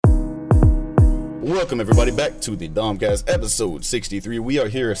Welcome everybody back to the Domcast episode 63. We are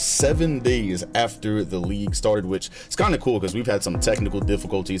here 7 days after the league started, which is kind of cool because we've had some technical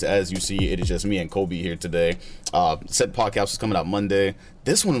difficulties. As you see, it is just me and Kobe here today. Said podcast is coming out Monday.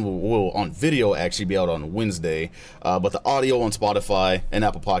 This one will on video actually be out on Wednesday, but the audio on Spotify and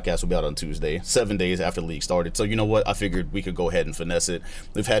Apple Podcasts will be out on Tuesday, 7 days after the league started. So you know what? I figured we could go ahead and finesse it.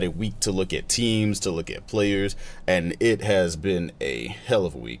 We've had a week to look at teams, to look at players, and it has been a hell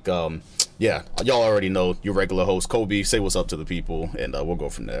of a week. Yeah, y'all already know your regular host, Kobe. Say what's up to the people, and we'll go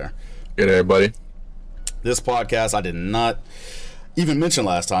from there. Good, everybody. This podcast I did not even mention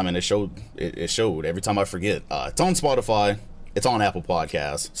last time, and it showed every time I forget. It's on Spotify. It's on Apple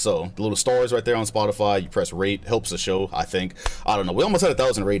Podcasts. So the little stars right there on Spotify, you press rate, helps the show, I think. I don't know. We almost had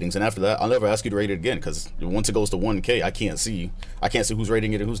 1,000 ratings, and after that, I'll never ask you to rate it again because once it goes to 1K, I can't see who's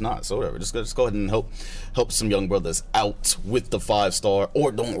rating it and who's not. So whatever. Just go ahead and help some young brothers out with the 5-star,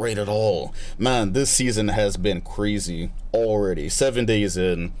 or don't rate at all. Man, this season has been crazy already. 7 days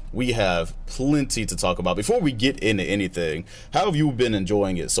in, we have plenty to talk about. Before we get into anything, how have you been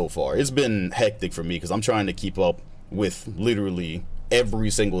enjoying it so far? It's been hectic for me because I'm trying to keep up with literally every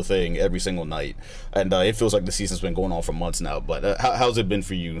single thing every single night, and it feels like the season's been going on for months now. But how's it been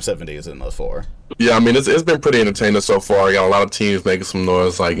for you 7 days in thus far? Yeah, I mean, it's been pretty entertaining so far. You got a lot of teams making some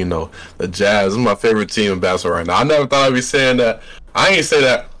noise, like, you know, the Jazz is my favorite team in basketball right now. I never thought I'd be saying that. I ain't say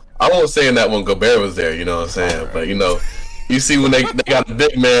that. I wasn't saying that when Gobert was there, you know what I'm saying? Right. But, you know, you see when they got a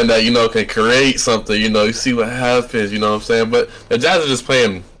big man that, you know, can create something, you know, you see what happens, you know what I'm saying? But the Jazz are just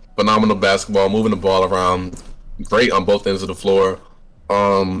playing phenomenal basketball, moving the ball around, great on both ends of the floor.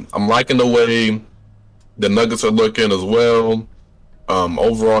 I'm liking the way the Nuggets are looking as well.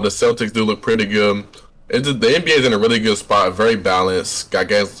 Overall, the Celtics do look pretty good. The NBA is in a really good spot, very balanced. Got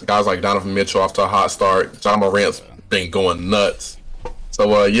guys like Donovan Mitchell off to a hot start. John Morant's been going nuts.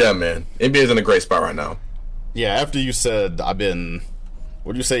 So, yeah, man, NBA is in a great spot right now. Yeah, after you said I've been,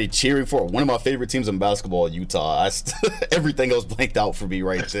 what do you say, cheering for one of my favorite teams in basketball, Utah, everything else blanked out for me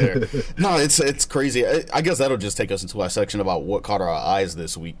right there. No, it's crazy. I guess that'll just take us into our section about what caught our eyes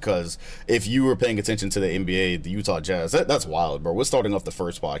this week, because if you were paying attention to the NBA, the Utah Jazz, that's wild, bro. We're starting off the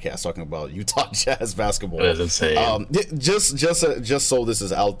first podcast talking about Utah Jazz basketball. That's insane. Just so this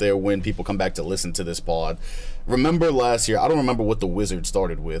is out there when people come back to listen to this pod. Remember last year, I don't remember what the Wizards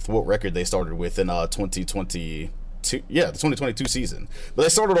started with, what record they started with in 2020. The 2022 season, but they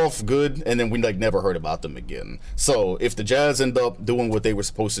started off good, and then we never heard about them again. So if the Jazz end up doing what they were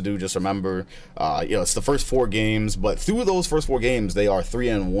supposed to do, just remember, it's the first 4 games, but through those first 4 games, they are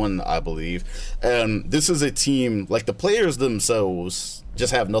 3-1, I believe. And this is a team, like, the players themselves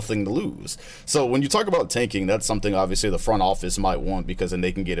just have nothing to lose. So when you talk about tanking, that's something obviously the front office might want, because then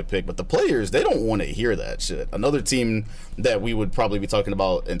they can get a pick, but the players, they don't want to hear that shit. Another team that we would probably be talking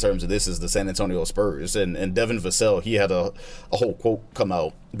about in terms of this is the San Antonio Spurs, and Devin Vassell, he had a whole quote come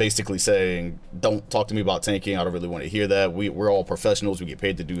out basically saying, don't talk to me about tanking, I don't really want to hear that. We're all professionals, we get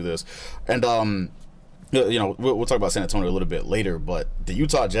paid to do this. And you know, we'll talk about San Antonio a little bit later, but the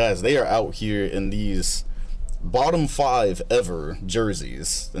Utah Jazz, they are out here in these bottom 5 ever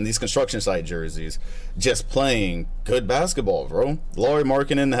jerseys, and these construction site jerseys, just playing good basketball, bro. Lauri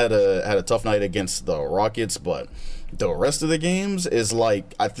Markkanen had a tough night against the Rockets, but the rest of the games is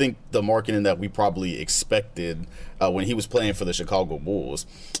like, I think, the Markkanen that we probably expected when he was playing for the Chicago Bulls.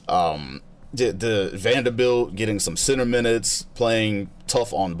 The Vanderbilt getting some center minutes, playing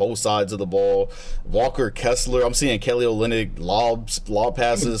tough on both sides of the ball. Walker Kessler, I'm seeing Kelly Olynyk lob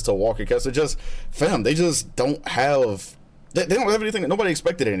passes to Walker Kessler. They just don't have. They don't have anything. Nobody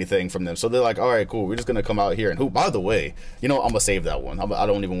expected anything from them, so they're like, all right, cool. We're just gonna come out here and hoop. By the way, you know, I'm gonna save that one. I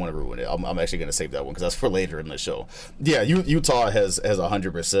don't even want to ruin it. I'm actually gonna save that one because that's for later in the show. Yeah, Utah has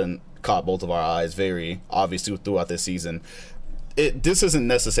 100% caught both of our eyes, very obvious throughout this season. This isn't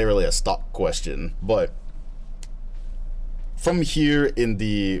necessarily a stock question, but from here in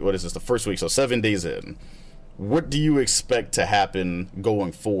the first week, so 7 days in, what do you expect to happen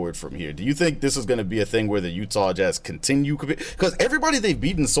going forward from here? Do you think this is going to be a thing where the Utah Jazz continue? Because everybody they've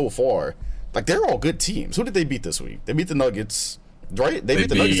beaten so far, like, they're all good teams. Who did they beat this week? They beat the Nuggets, right? They beat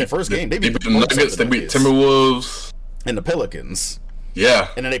the Nuggets in first game. They beat the Nuggets. They beat Timberwolves and the Pelicans. Yeah.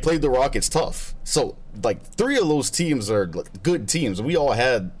 And then they played the Rockets tough. So, like, 3 of those teams are good teams. We all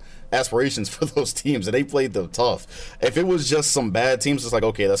had aspirations for those teams, and they played them tough. If it was just some bad teams, it's like,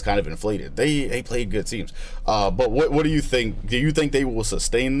 okay, that's kind of inflated. They played good teams. But what do you think? Do you think they will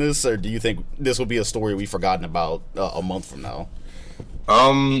sustain this, or do you think this will be a story we've forgotten about a month from now?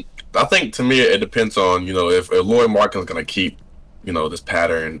 I think, to me, it depends on, you know, if Lauri Markkanen's going to keep, you know, this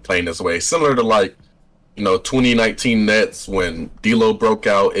pattern playing this way. Similar to, like, 2019 Nets when D'Lo broke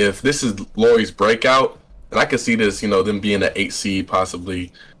out. If this is Lauri's breakout, then I could see this, them being an 8 seed,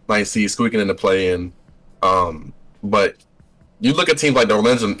 possibly 9 seed, squeaking into play-in. But you look at teams like the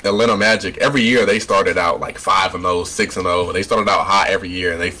Atlanta Magic. Every year they started out like 5-0, 6-0. They started out hot every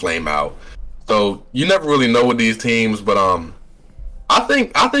year and they flame out. So you never really know with these teams, but I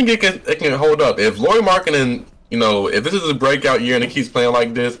think it can hold up if Lauri Markkanen. If this is a breakout year and it keeps playing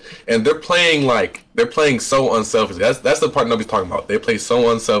like this, and they're playing so unselfishly. That's the part nobody's talking about. They play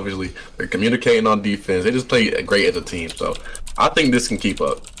so unselfishly. They're communicating on defense. They just play great as a team. So I think this can keep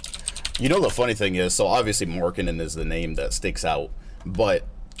up. The funny thing is, so obviously Markkanen is the name that sticks out, but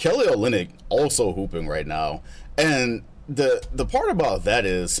Kelly Olynyk also hooping right now, and the part about that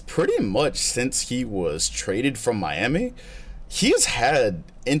is pretty much since he was traded from Miami, he's had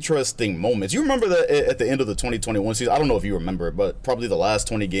interesting moments. You remember that at the end of the 2021 season, I don't know if you remember, but probably the last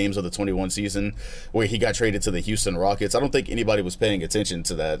 20 games of the 21 season where he got traded to the Houston Rockets. I don't think anybody was paying attention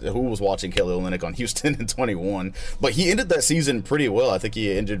to that. Who was watching Kelly Olynyk on Houston in 21? But he ended that season pretty well. I think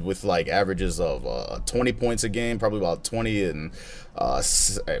he ended with like averages of 20 points a game, probably about 20 and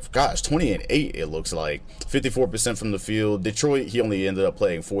 20 and 8 it looks like. 54% from the field. Detroit, he only ended up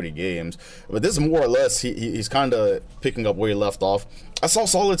playing 40 games. But this is more or less, he's kind of picking up where he left off. I saw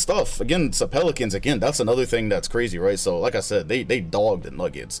solid stuff. Again, it's the Pelicans. Again, that's another thing that's crazy, right? So, like I said, they dogged the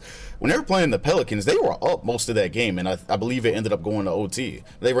Nuggets. When they were playing the Pelicans, they were up most of that game, and I believe it ended up going to OT.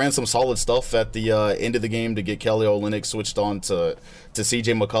 They ran some solid stuff at the end of the game to get Kelly Olynyk switched on to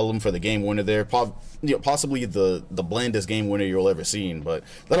CJ McCollum for the game winner there. Possibly the blandest game winner you'll ever seen, but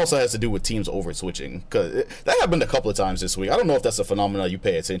that also has to do with teams over switching, because that happened a couple of times this week. I don't know if that's a phenomenon you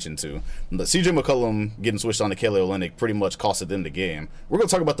pay attention to, but CJ McCollum getting switched on to Kelly Olynyk pretty much costed them the game. We're going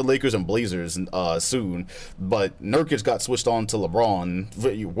to talk about the Lakers and Blazers soon, but Nurkic got switched on to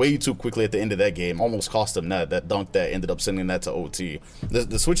LeBron way too quickly at the end of that game. Almost cost him that dunk that ended up sending that to OT.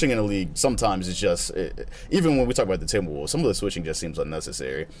 The switching in the league sometimes is just, even when we talk about the Timberwolves, some of the switching just seems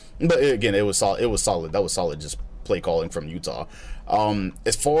unnecessary. But again, it was solid. That was solid just play calling from Utah.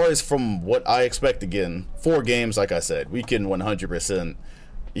 As far as from what I expect, again, 4 games, like I said, we can 100%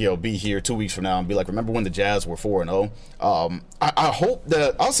 be here 2 weeks from now and be like, remember when the Jazz were 4-0? I hope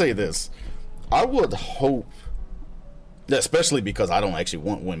that, I'll say this, I would hope, especially because I don't actually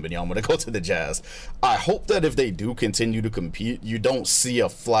want Wembanyama to go to the Jazz, I hope that if they do continue to compete, you don't see a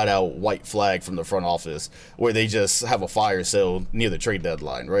flat-out white flag from the front office where they just have a fire sale near the trade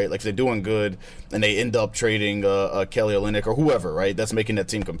deadline, right? Like, if they're doing good and they end up trading Kelly Olynyk or whoever, right, that's making that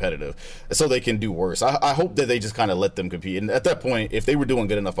team competitive, so they can do worse. I hope that they just kind of let them compete. And at that point, if they were doing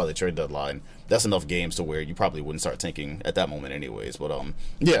good enough by the trade deadline, that's enough games to where you probably wouldn't start tanking at that moment anyways. But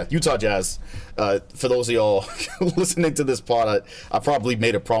yeah, Utah Jazz, for those of y'all listening to this pod, I probably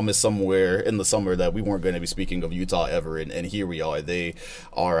made a promise somewhere in the summer that we weren't going to be speaking of Utah ever, and here we are. They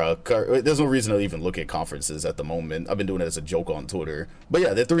are there's no reason to even look at conferences at the moment. I've been doing it as a joke on Twitter, but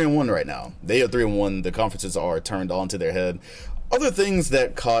yeah, they're 3-1 right now. They are 3-1. The conferences are turned on to their head. Other things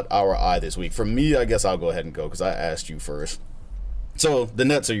that caught our eye this week, for me, I guess I'll go ahead and go because I asked you first. So the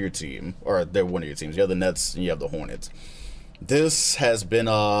Nets are your team, or they're one of your teams. You have the Nets and you have the Hornets. This has been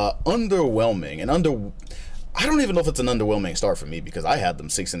underwhelming, and I don't even know if it's an underwhelming start for me because I had them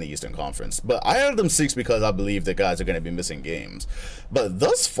 6 in the Eastern Conference, but I had them 6 because I believe that guys are going to be missing games. But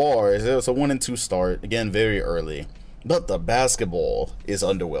thus far, it was a 1-2 start, again, very early, but the basketball is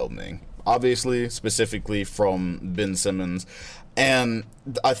underwhelming. Obviously, specifically from Ben Simmons, and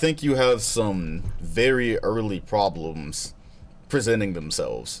I think you have some very early problems presenting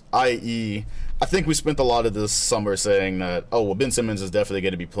themselves, i.e., I think we spent a lot of this summer saying that, Ben Simmons is definitely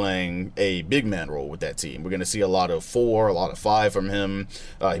going to be playing a big man role with that team. We're going to see a lot of 4, a lot of 5 from him.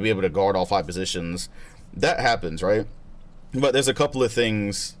 He'll be able to guard all 5 positions. That happens, right? But there's a couple of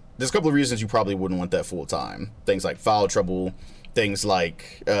reasons you probably wouldn't want that full time. Things like foul trouble, things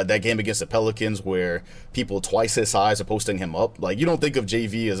like that game against the Pelicans where people twice his size are posting him up. Like, you don't think of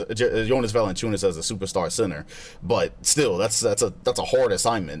JV as Jonas Valanciunas as a superstar center, but still, that's a hard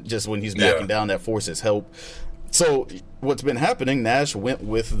assignment. Just when he's backing down, that forces help. So what's been happening, Nash went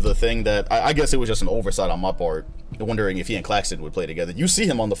with the thing that I guess it was just an oversight on my part, wondering if he and Claxton would play together. You see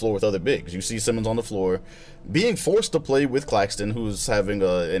him on the floor with other bigs. You see Simmons on the floor being forced to play with Claxton, who's having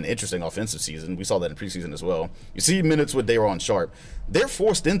an interesting offensive season. We saw that in preseason as well. You see minutes with Day'Ron Sharpe. They're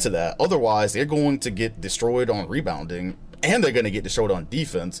forced into that. Otherwise, they're going to get destroyed on rebounding. and they're going to get to show it on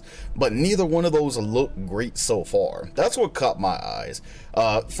defense, but neither one of those look great so far. That's what caught my eyes.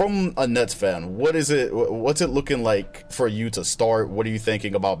 From a Nets fan, what's it looking like for you to start? What are you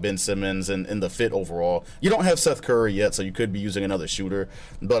thinking about Ben Simmons and the fit overall? You don't have Seth Curry yet, so you could be using another shooter,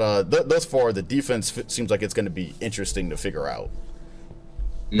 but thus far, the defense seems like it's going to be interesting to figure out.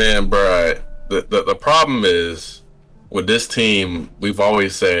 Man, bro, the problem is with this team, we've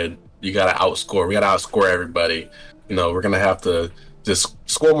always said you got to outscore. We got to outscore everybody. You know, we're going to have to just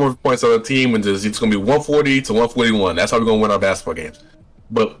score more points on the team, and it's going to be 140 to 141. That's how we're going to win our basketball games.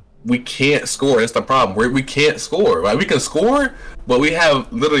 But we can't score. That's the problem. We can't score. Right? We can score, but we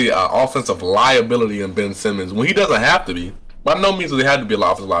have literally an offensive liability in Ben Simmons when he doesn't have to be. By no means does he have to be an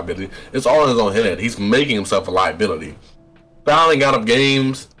offensive liability. It's all in his own head. He's making himself a liability. Fouling out of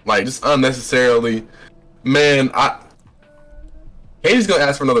games, like, just unnecessarily. Man, Katie's going to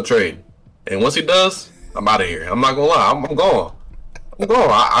ask for another trade. And once he does, I'm out of here. I'm not going to lie. I'm going.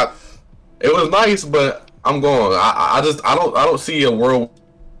 It was nice, but I'm going. I don't see a world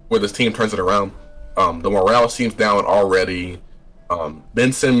where this team turns it around. The morale seems down already.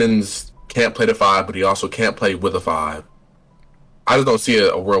 Ben Simmons can't play the 5, but he also can't play with a 5. I just don't see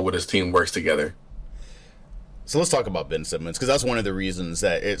a world where this team works together. So let's talk about Ben Simmons, because that's one of the reasons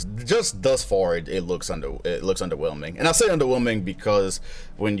that it's just thus far it looks underwhelming. And I say underwhelming because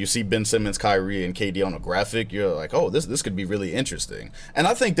when you see Ben Simmons, Kyrie, and KD on a graphic, you're like, oh, this could be really interesting. And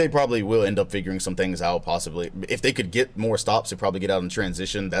I think they probably will end up figuring some things out. Possibly, if they could get more stops, they probably get out in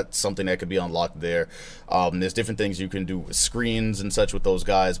transition. That's something that could be unlocked there. There's different things you can do with screens and such with those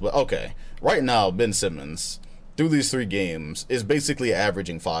guys. But okay, right now Ben Simmons, through these 3 games, is basically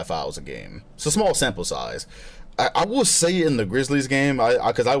averaging 5 fouls a game. It's a small sample size. I will say in the Grizzlies game,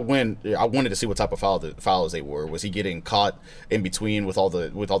 because I wanted to see what type of fouls they were. Was he getting caught in between with all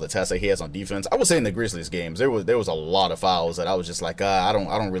the tests that he has on defense? I would say in the Grizzlies games, there was a lot of fouls that I was just like, I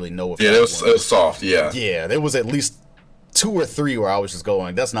don't really know if. Yeah, it was soft. Yeah. Yeah, there was at least 2 or 3 where I was just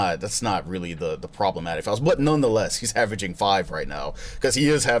going, that's not really the problematic fouls. But nonetheless, he's averaging 5 right now because he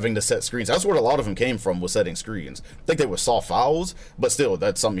is having to set screens. That's where a lot of them came from, was setting screens. I think they were soft fouls, but still,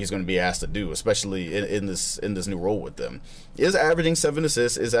 that's something he's going to be asked to do, especially in this new role with them. He is averaging 7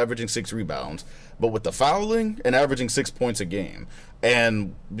 assists, is averaging 6 rebounds, but with the fouling and averaging 6 points a game.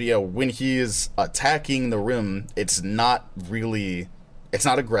 And when he is attacking the rim, it's not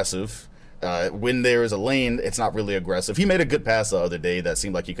aggressive. When there is a lane, it's not really aggressive. He made a good pass the other day that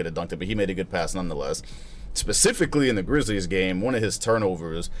seemed like he could have dunked it, but he made a good pass nonetheless. Specifically in the Grizzlies game, one of his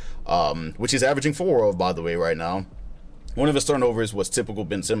turnovers, which he's averaging 4 of, by the way, right now, one of his turnovers was typical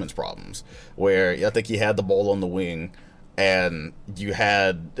Ben Simmons problems, where I think he had the ball on the wing, and I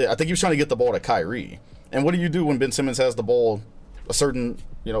think he was trying to get the ball to Kyrie. And what do you do when Ben Simmons has the ball a certain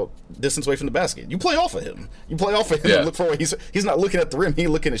distance away from the basket? You play off of him. Yeah. And look for he's not looking at the rim. He's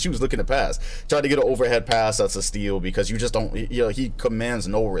looking at shoes, looking to pass. Try to get an overhead pass. That's a steal because you just don't. He commands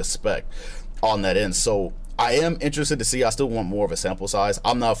no respect on that end. So I am interested to see. I still want more of a sample size.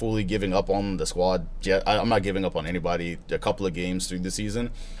 I'm not fully giving up on the squad yet. I'm not giving up on anybody. A couple of games through the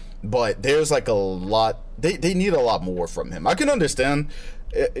season, but there's like a lot. They need a lot more from him. I can understand.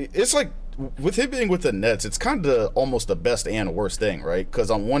 It's like, with him being with the Nets, it's kind of almost the best and worst thing, right? Because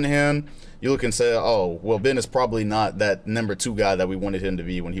on one hand, you look and say, oh, well, Ben is probably not that number 2 guy that we wanted him to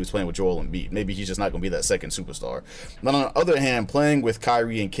be when he was playing with Joel Embiid. Maybe he's just not going to be that second superstar. But on the other hand, playing with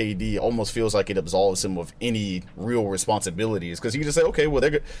Kyrie and KD almost feels like it absolves him of any real responsibilities, because you can just say, okay, well,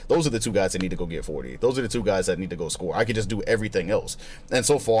 those are the 2 guys that need to go get 40. Those are the 2 guys that need to go score. I could just do everything else. And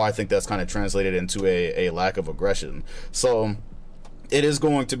so far, I think that's kind of translated into a lack of aggression. So it is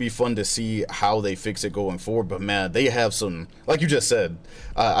going to be fun to see how they fix it going forward, but man, they have some, like you just said.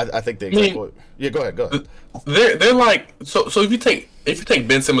 I think they. Yeah, go ahead. They're like, so if you take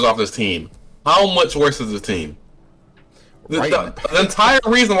Ben Simmons off this team, how much worse is the team? The entire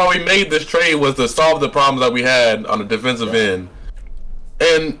reason why we made this trade was to solve the problems that we had on the defensive end,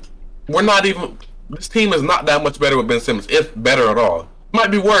 and we're not even. This team is not that much better with Ben Simmons, if better at all.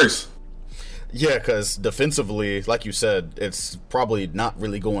 Might be worse. Yeah, because defensively, like you said, it's probably not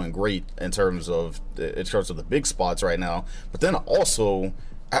really going great in terms of the big spots right now. But then also,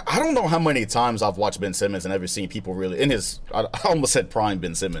 I don't know how many times I've watched Ben Simmons and ever seen people really in his. I almost said prime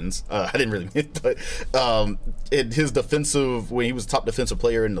Ben Simmons. I didn't really mean it, but in his defensive, when he was top defensive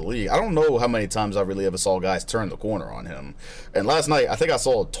player in the league, I don't know how many times I really ever saw guys turn the corner on him. And last night, I think I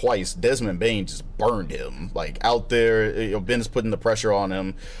saw it twice. Desmond Bane just burned him, like out there. Ben's putting the pressure on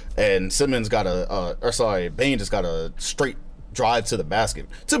him, and Simmons Bane just got a straight drive to the basket.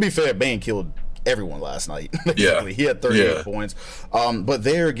 To be fair, Bane killed everyone last night. Yeah. He had 38 points. But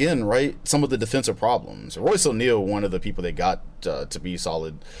there again, right, some of the defensive problems. Royce O'Neal, one of the people they got to be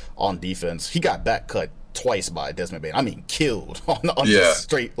solid on defense, he got back cut twice by Desmond Bane. I mean, killed on just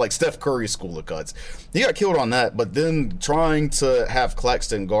straight, like Steph Curry school of cuts. He got killed on that, but then trying to have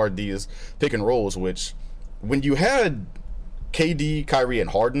Claxton guard these pick and rolls, which when you had KD, Kyrie, and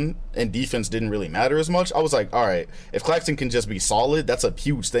Harden, and defense didn't really matter as much, I was like, all right, if Claxton can just be solid, that's a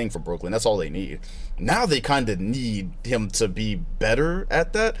huge thing for Brooklyn. That's all they need. Now they kind of need him to be better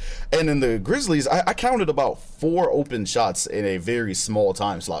at that. And in the Grizzlies, I counted about 4 open shots in a very small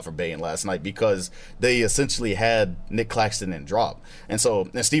time slot for Bane last night because they essentially had Nick Claxton in drop. And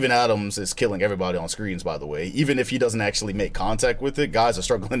Steven Adams is killing everybody on screens, by the way. Even if he doesn't actually make contact with it, guys are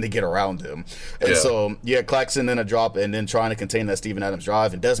struggling to get around him. And so, Claxton in a drop and then trying to contain that Steven Adams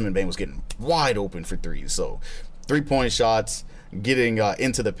drive, and Desmond Bane was getting wide open for threes. So 3-point shots, getting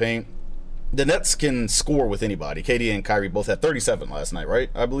into the paint. The Nets can score with anybody. KD and Kyrie both had 37 last night, right?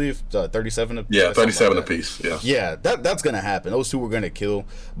 I believe 37. Yeah, 37 apiece. Yeah, that's gonna happen. Those two were gonna kill.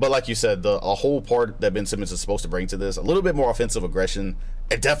 But like you said, a whole part that Ben Simmons is supposed to bring to this, a little bit more offensive aggression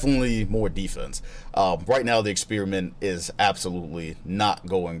and definitely more defense. Right now, the experiment is absolutely not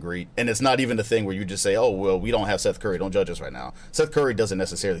going great, and it's not even the thing where you just say, "Oh, well, we don't have Seth Curry. Don't judge us right now." Seth Curry doesn't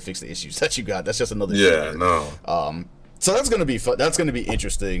necessarily fix the issues that you got. That's just another. So that's gonna be fun. That's gonna be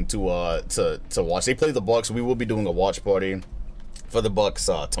interesting to watch. They play the Bucks. We will be doing a watch party for the Bucks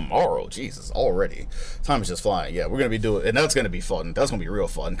tomorrow. Jesus, already time is just flying. Yeah, we're gonna be doing, and that's gonna be fun. That's gonna be real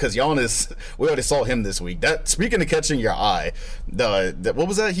fun because Giannis. We already saw him this week. That, speaking of catching your eye, what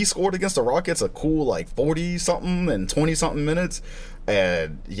was that? He scored against the Rockets a cool like 40 something and 20 something minutes,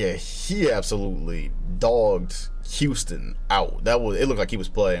 and yeah, he absolutely dogged Houston out. It looked like he was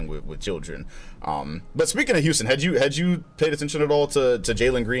playing with children. But speaking of Houston, had you paid attention at all to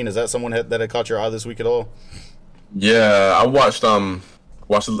Jalen Green? Is that someone that had caught your eye this week at all? Yeah, I watched. Of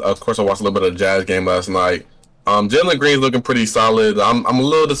course, I watched a little bit of the Jazz game last night. Jalen Green's looking pretty solid. I'm a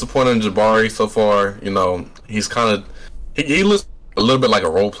little disappointed in Jabari so far. You know, he's kind of he looks a little bit like a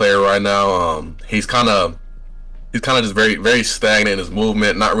role player right now. He's kind of just very very stagnant in his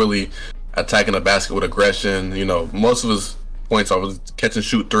movement, not really attacking the basket with aggression. You know, most of his points are catch and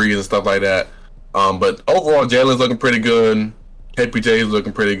shoot threes and stuff like that. But overall, Jalen's looking pretty good. KPJ is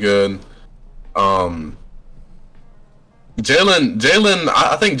looking pretty good. Jalen,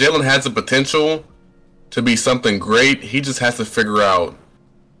 I think Jalen has the potential to be something great. He just has to figure out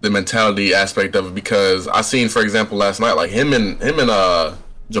the mentality aspect of it, because I seen, for example, last night, like him and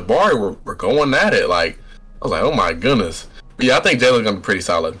Jabari were going at it. Like, I was like, oh my goodness. But yeah, I think Jalen's gonna be pretty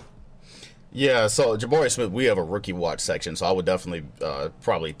solid. Yeah, so Jabari Smith, we have a rookie watch section, so I would definitely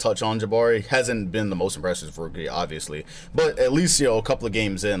probably touch on Jabari. Hasn't been the most impressive rookie, obviously, but at least, a couple of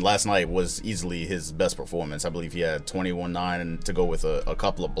games in, last night was easily his best performance. I believe he had 21-9 to go with a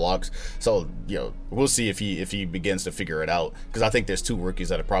couple of blocks. So, we'll see if he begins to figure it out, because I think there's 2 rookies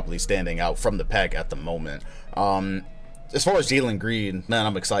that are probably standing out from the pack at the moment. As far as Jalen Green, man,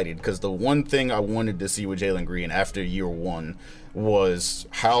 I'm excited, because the one thing I wanted to see with Jalen Green after year 1 was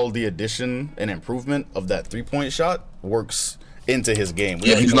how the addition and improvement of that 3-point shot works into his game.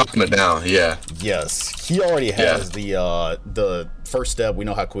 He's knocking it down. Yeah. Yes, he already has the first step. We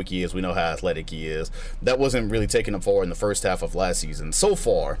know how quick he is. We know how athletic he is. That wasn't really taking him forward in the first half of last season. So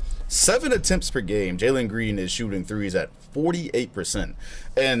far, 7 attempts per game. Jalen Green is shooting threes at 48%.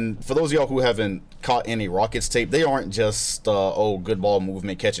 And for those of y'all who haven't caught any Rockets tape, they aren't just good ball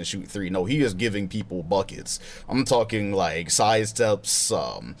movement, catch and shoot 3. No, he is giving people buckets. I'm talking like side steps,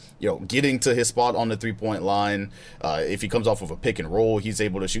 getting to his spot on the 3-point line. If he comes off of a pick and roll, he's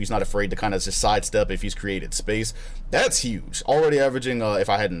able to shoot. He's not afraid to kind of just sidestep if he's created space. That's huge. Already averaging, if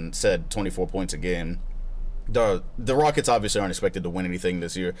I hadn't said 24 points a game. The Rockets obviously aren't expected to win anything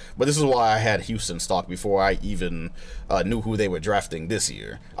this year, but this is why I had Houston stock before I even knew who they were drafting this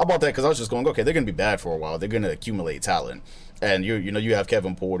year. I bought that because I was just going, okay, they're going to be bad for a while. They're going to accumulate talent. And you have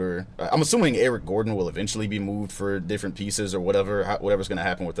Kevin Porter. I'm assuming Eric Gordon will eventually be moved for different pieces or whatever's going to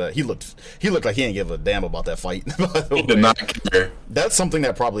happen with that. He looked like he didn't give a damn about that fight. He did not care. That's something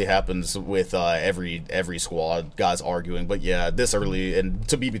that probably happens with every squad, guys arguing. But yeah, this early and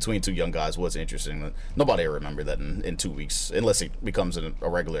to be between 2 young guys was interesting. Nobody will remember that in 2 weeks unless it becomes a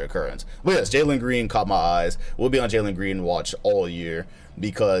regular occurrence. But yes, Jalen Green caught my eyes. We'll be on Jalen Green watch all year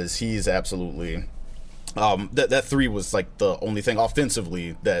because he's absolutely. That 3 was like the only thing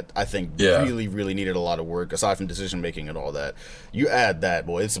offensively that I think really, really needed a lot of work aside from decision making and all that. You add that,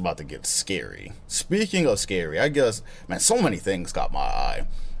 boy, it's about to get scary. Speaking of scary, I guess, man, so many things caught my eye.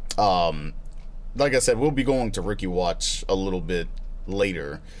 Like I said, we'll be going to rookie watch a little bit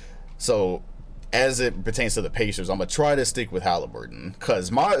later. So as it pertains to the Pacers, I'm gonna try to stick with Halliburton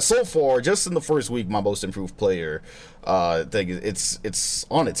because so far, just in the first week, my most improved player thing, it's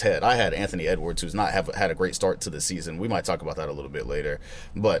on its head. I had Anthony Edwards, who's not had a great start to the season. We might talk about that a little bit later,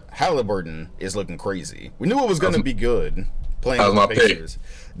 but Halliburton is looking crazy. We knew it was going to be good playing with the Pacers.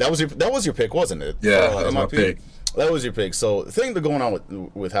 Pick. That was your pick, wasn't it? Yeah, that was my pick. That was your pick. So the thing that's going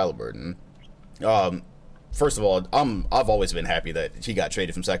on with Halliburton. First of all, I've always been happy that he got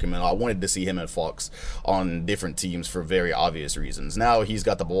traded from Sacramento. I wanted to see him and Fox on different teams for very obvious reasons. Now he's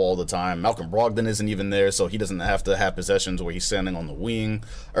got the ball all the time. Malcolm Brogdon isn't even there, so he doesn't have to have possessions where he's standing on the wing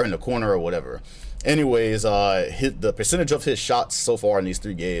or in the corner or whatever. Anyways, the percentage of his shots so far in these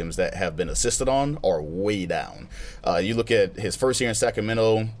 3 games that have been assisted on are way down. You look at his first year in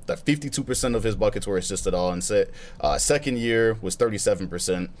Sacramento, that 52% of his buckets were assisted on. Second year was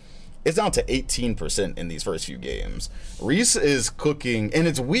 37%. It's down to 18% in these first few games. Reese is cooking, and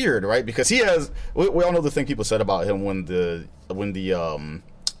it's weird, right? Because he has. We all know the thing people said about him when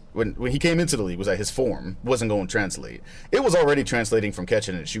he came into the league was that his form wasn't going to translate. It was already translating from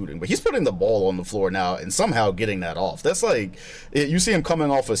catching and shooting, but he's putting the ball on the floor now and somehow getting that off. That's like you see him coming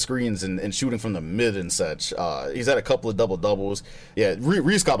off of screens and shooting from the mid and such. He's had a couple of double doubles. Yeah,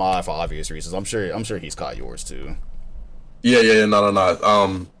 Reese caught my eye for obvious reasons. I'm sure he's caught yours too. Yeah,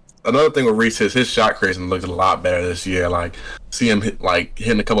 no. Another thing with Reese is his shot creation looked a lot better this year. Like, see him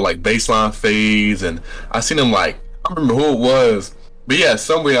hitting a couple like baseline fades, and I seen him I don't remember who it was, but yeah,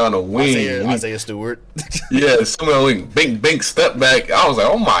 somewhere on the wing. Isaiah Stewart. Yeah, somewhere on the wing, bink, step back. I was like,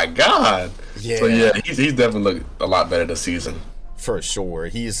 oh my god. Yeah. So yeah, he's definitely looked a lot better this season. For sure.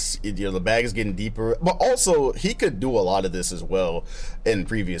 The bag is getting deeper, but also he could do a lot of this as well in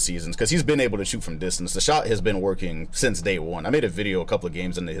previous seasons because he's been able to shoot from distance. The shot has been working since day one. I made a video a couple of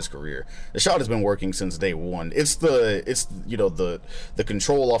games into his career. The shot has been working since day one. It's the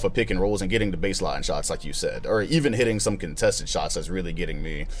control off of pick and rolls and getting the baseline shots, like you said, or even hitting some contested shots that's really getting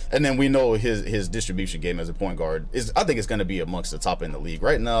me. And then we know his distribution game as a point guard I think it's going to be amongst the top in the league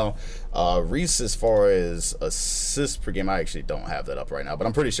right now. Reese, as far as assists per game, I actually don't have that up right now, but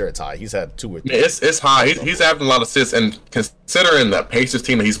I'm pretty sure it's high. He's had 2 or 3. It's high. He's having a lot of assists, and considering the Pacers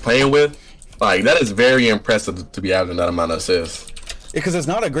team that he's playing with, that is very impressive to be having that amount of assists. Because it's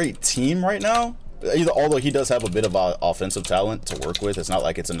not a great team right now. Although he does have a bit of offensive talent to work with, it's not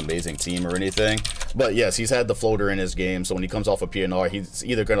like it's an amazing team or anything. But yes, he's had the floater in his game, so when he comes off a PNR, he's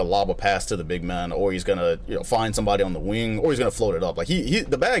either going to lob a pass to the big man, or he's going to find somebody on the wing, or he's going to float it up. Like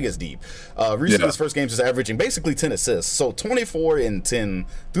the bag is deep. Recently, his first games is averaging basically 10 assists, so 24 and 10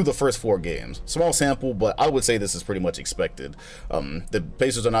 through the first 4 games. Small sample, but I would say this is pretty much expected. The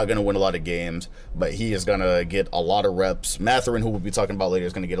Pacers are not going to win a lot of games, but he is going to get a lot of reps. Mathurin, who we'll be talking about later,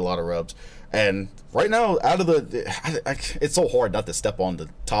 is going to get a lot of reps. And right now, it's so hard not to step on the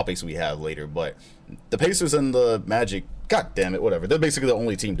topics we have later, but the Pacers and the Magic, god damn it, whatever. They're basically the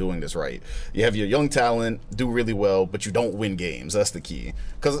only team doing this right. You have your young talent do really well, but you don't win games. That's the key.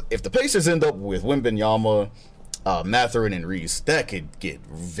 Because if the Pacers end up with Wembanyama, Mathurin, and Reese, that could get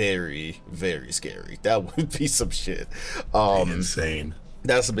very, very scary. That would be some shit. Insane.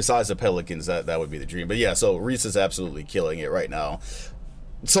 That's besides the Pelicans. That would be the dream. But yeah, so Reese is absolutely killing it right now.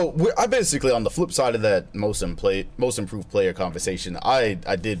 So I basically, on the flip side of that most improved player conversation, I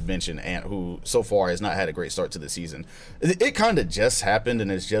did mention Ant, who so far has not had a great start to the season. It kind of just happened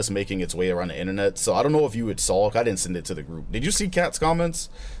and it's just making its way around the internet. So I don't know if you saw. I didn't send it to the group. Did you see Kat's comments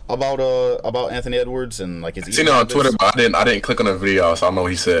about Anthony Edwards and his? I've seen it on Twitter, but I didn't click on the video, so I don't know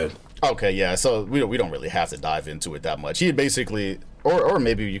what he said. Okay, yeah. So we don't really have to dive into it that much. He basically, or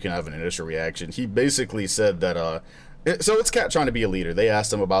maybe you can have an initial reaction. He basically said that. So it's Cat trying to be a leader. They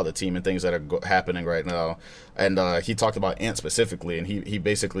asked him about the team and things that are happening right now, and he talked about Ant specifically, and he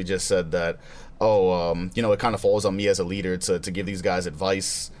basically just said that, it kind of falls on me as a leader to give these guys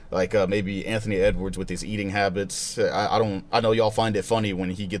advice, like maybe Anthony Edwards with his eating habits. I know y'all find it funny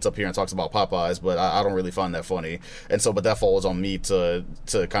when he gets up here and talks about Popeyes, but I don't really find that funny, and so but that falls on me to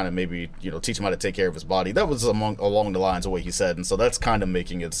kind of maybe teach him how to take care of his body. That was along the lines of what he said, and so that's kind of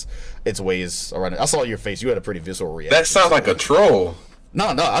making its ways around it. I saw your face; you had a pretty visceral reaction. That sounds like a troll. No,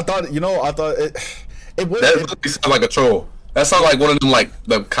 I thought it was. That really sounds like a troll. That sounds like one of them,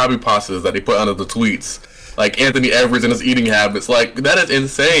 the copy pastas that they put under the tweets. Like Anthony Edwards and his eating habits. That is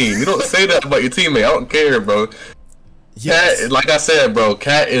insane. You don't say that about your teammate. I don't care, bro. Yes. Cat, like I said, bro,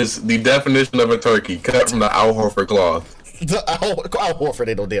 Cat is the definition of a turkey cut from the Al Horford cloth. Al Horford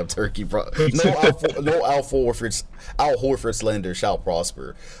ain't no damn turkey, bro. No Al Horford slander shall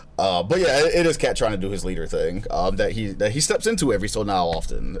prosper. But yeah, it is Cat trying to do his leader thing that he steps into every so now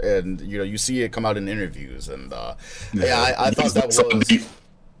often, and you see it come out in interviews, and I thought that was.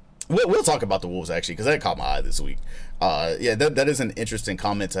 We'll talk about the Wolves actually, because that caught my eye this week. Yeah, that is an interesting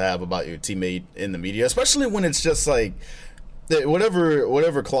comment to have about your teammate in the media, especially when it's just like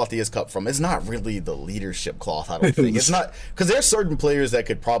whatever cloth he is cut from. It's not really the leadership cloth. I don't think it's not, because there's certain players that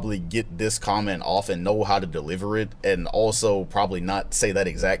could probably get this comment off and know how to deliver it, and also probably not say that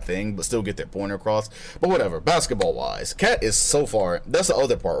exact thing, but still get their point across. But whatever. Basketball wise, Cat is so far. That's the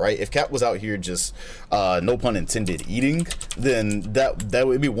other part, right? If Cat was out here just no pun intended eating, then that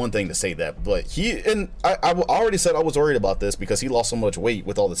would be one thing to say that. But I already said I was worried about this because he lost so much weight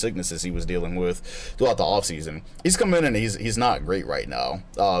with all the sicknesses he was dealing with throughout the offseason. He's come in and he's not great right now.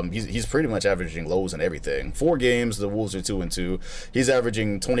 He's pretty much averaging lows and everything. 4 games, the Wolves are 2-2. He's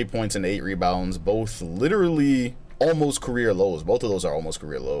averaging 20 points and 8 rebounds, both literally almost career lows. Both of those are almost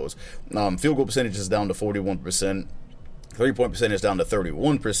career lows. Field goal percentage is down to 41%. 3-point percentage down to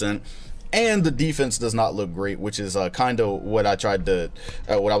 31%. And the defense does not look great, which is kind of what I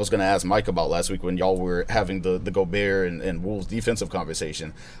what I was going to ask Mike about last week when y'all were having the Gobert and Wolves defensive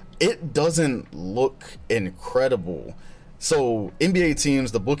conversation. It doesn't look incredible. So NBA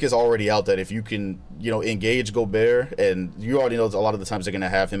teams, the book is already out that if you can, engage Gobert, and you already know a lot of the times they're going to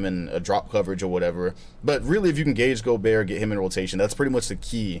have him in a drop coverage or whatever. But really, if you can gauge Gobert, get him in rotation, that's pretty much the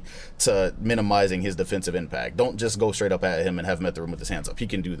key to minimizing his defensive impact. Don't just go straight up at him and have him at the rim with his hands up. He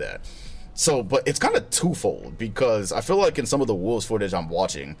can do that. So, but it's kind of twofold, because I feel like in some of the Wolves footage I'm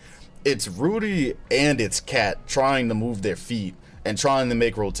watching, it's Rudy and it's Cat trying to move their feet and trying to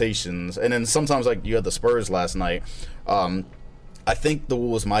make rotations. And then sometimes, like you had the Spurs last night, I think the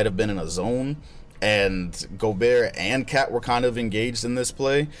Wolves might have been in a zone, and Gobert and Cat were kind of engaged in this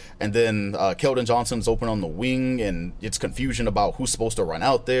play. And then Keldon Johnson's open on the wing, and it's confusion about who's supposed to run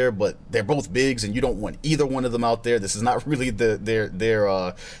out there, but they're both bigs, and you don't want either one of them out there. This is not really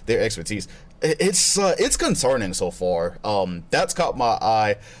their expertise. It's concerning so far. That's caught my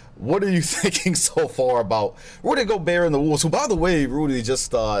eye. What are you thinking so far about Rudy Gobert and the Wolves? Who, by the way, Rudy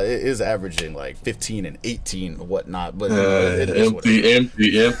just is averaging like 15 and 18 and whatnot. But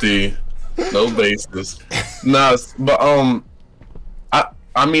empty. No basis. Nah, but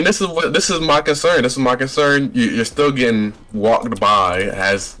I mean, this is my concern. This is my concern. You're still getting walked by,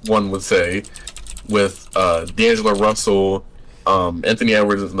 as one would say, with D'Angelo Russell. Anthony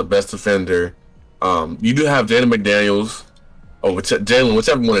Edwards is the best defender. You do have Jaden McDaniels. Jalen,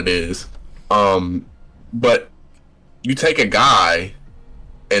 whichever one it is. But you take a guy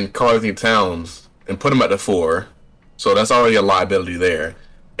and Karl-Anthony Towns and put him at the 4, so that's already a liability there.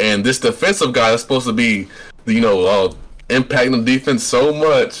 And this defensive guy that's supposed to be, impacting the defense so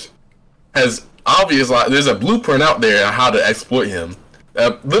much, has obvious, like, there's a blueprint out there on how to exploit him.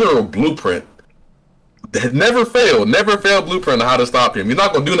 A literal blueprint. Never failed blueprint on how to stop him. He's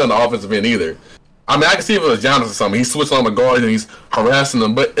not going to do that on the offensive end either. I mean, I can see if it was Giannis or something. He's switching on the guards and he's harassing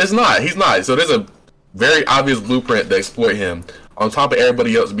them, but it's not. He's not. So there's a very obvious blueprint to exploit him. On top of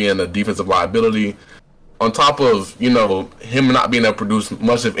everybody else being a defensive liability, on top of, him not being able to produce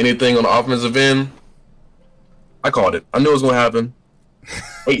much of anything on the offensive end, I called it. I knew it was going to happen.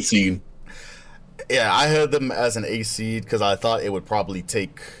 8 seed. Yeah, I had them as an 8 seed because I thought it would probably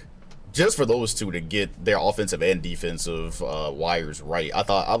take, just for those two to get their offensive and defensive wires right.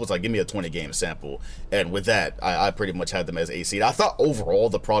 I was like, give me a 20-game sample. And with that, I pretty much had them as 8 seed. I thought overall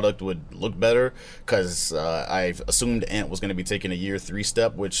the product would look better because I assumed Ant was going to be taking a year 3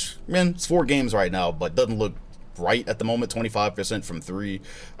 step, which, it's 4 games right now, but doesn't look right at the moment. 25% from 3.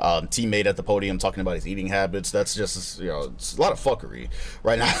 Teammate at the podium talking about his eating habits. That's just, it's a lot of fuckery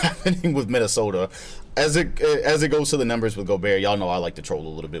right now happening with Minnesota. As it goes to the numbers with Gobert, y'all know I like to troll a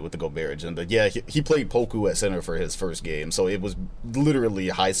little bit with the Gobert agenda. Yeah, he played Poku at center for his first game, so it was literally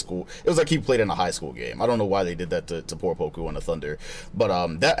high school. It was like he played in a high school game. I don't know why they did that to poor Poku on the Thunder, but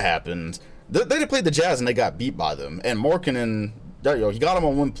that happened. They played the Jazz and they got beat by them. And Markkanen, he got him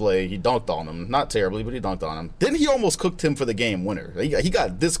on one play. He dunked on him, not terribly, but he dunked on him. Then he almost cooked him for the game winner. He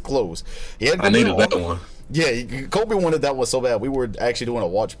got this close. I needed that one. Yeah, Kobe wanted that one so bad. We were actually doing a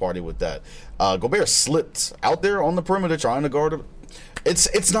watch party with that. Gobert slipped out there on the perimeter trying to guard him.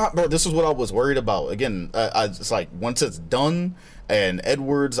 It's not, bro. This is what I was worried about. Again, it's like once it's done, and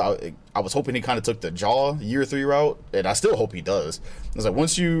Edwards, I was hoping he kind of took the year 3 route, and I still hope he does. It's like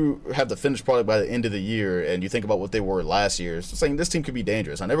once you have the finished product by the end of the year, and you think about what they were last year, it's saying this team could be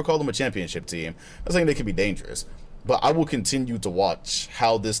dangerous. I never called them a championship team. I'm saying they could be dangerous. But I will continue to watch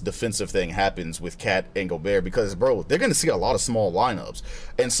how this defensive thing happens with Cat and Gobert because, bro, they're going to see a lot of small lineups.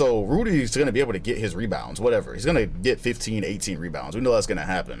 And so Rudy's going to be able to get his rebounds, whatever. He's going to get 15, 18 rebounds. We know that's going to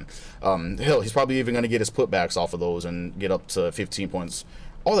happen. Hell, he's probably even going to get his putbacks off of those and get up to 15 points.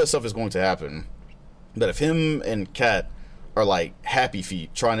 All that stuff is going to happen. But if him and Cat are like happy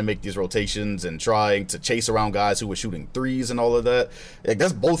feet trying to make these rotations and trying to chase around guys who were shooting threes and all of that. Like,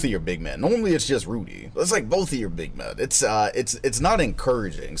 that's both of your big men. Normally it's just Rudy. It's like both of your big men. It's not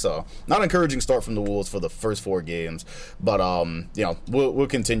encouraging. So not encouraging start from the Wolves for the first 4 games, but you know, we'll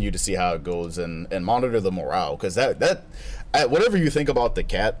continue to see how it goes and monitor the morale, because that whatever you think about the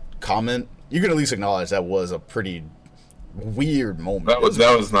cat comment, you can at least acknowledge that was a pretty weird moment. That was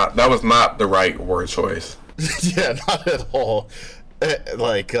not the right word choice. Yeah, not at all.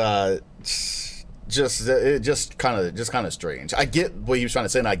 Like, just kind of strange. I get what he was trying to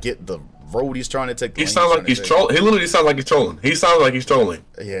say, and I get the road he's trying to take. He sounds like he's trolling. He literally sounds like he's trolling. He sounds like he's trolling.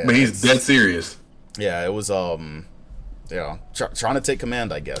 Yeah, but he's dead serious. Yeah, it was yeah, trying to take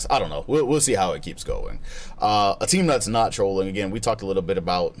command, I guess. I don't know. We'll see how it keeps going. A team that's not trolling. Again, we talked a little bit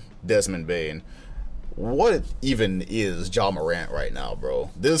about Desmond Bane. What even is Ja Morant right now,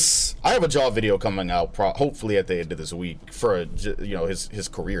 bro? I have a Ja video coming out hopefully at the end of this week for his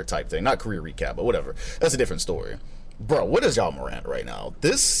career type thing, not career recap, but whatever. That's a different story, bro. What is Ja Morant right now?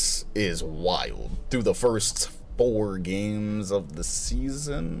 This is wild. Through the first 4 games of the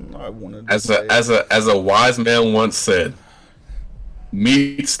season, I wanted to as a wise man once said,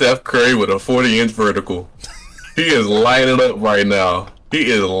 meet Steph Curry with a 40-inch vertical. He is lighting it up right now.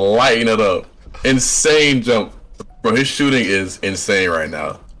 He is lighting it up. Insane jump, bro. His shooting is insane right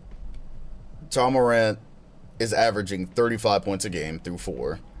now. Ja Morant is averaging 35 points a game through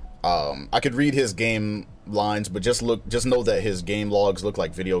 4. I could read his game lines, but just know that his game logs look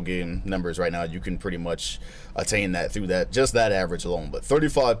like video game numbers right now. You can pretty much attain that through that average alone. But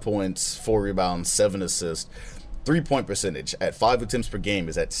 35 points, 4 rebounds, 7 assists, 3-point percentage at 5 attempts per game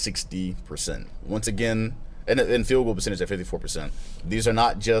is at 60%. Once again, and field goal percentage at 54%. These are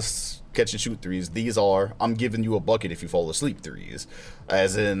not just catch and shoot threes. These are, I'm giving you a bucket if you fall asleep threes.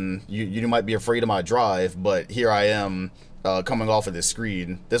 As in, you might be afraid of my drive, but here I am coming off of this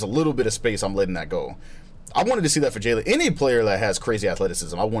screen. There's a little bit of space, I'm letting that go. I wanted to see that for Jalen. Any player that has crazy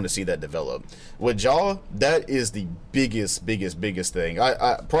athleticism, I want to see that develop. With Ja, that is the biggest thing.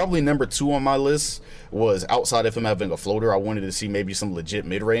 I probably number 2 on my list was, outside of him having a floater, I wanted to see maybe some legit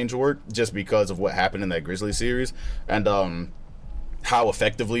mid-range work, just because of what happened in that Grizzlies series, and how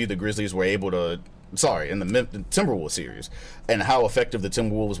effectively the Grizzlies were able to, in the Timberwolves series, and how effective the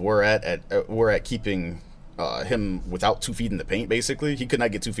Timberwolves were at keeping him without 2 feet in the paint. Basically, he could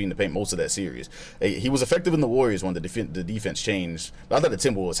not get 2 feet in the paint most of that series. He was effective in the Warriors when the defense changed, but I thought the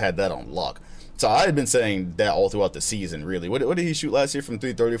Timberwolves had that on lock. So I had been saying that all throughout the season, really. What did he shoot last year from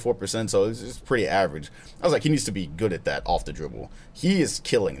 3? 34%, so it's pretty average. I was like, he needs to be good at that off the dribble. He is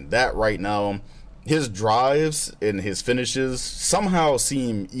killing that right now. His drives and his finishes somehow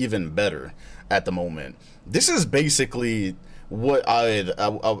seem even better at the moment. This is basically what I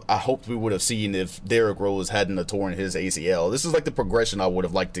hoped we would have seen if Derrick Rose hadn't torn his ACL. This is like the progression I would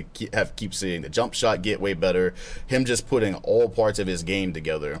have liked to keep seeing. The jump shot get way better. Him just putting all parts of his game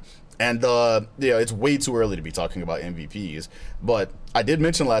together. And it's way too early to be talking about MVPs. But I did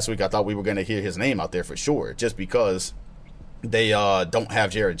mention last week I thought we were going to hear his name out there for sure, just because they don't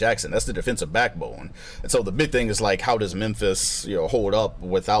have Jared Jackson. That's the defensive backbone. And so the big thing is, like, how does Memphis hold up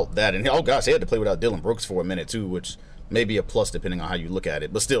without that? And oh gosh, they had to play without Dylan Brooks for a minute too, which may be a plus depending on how you look at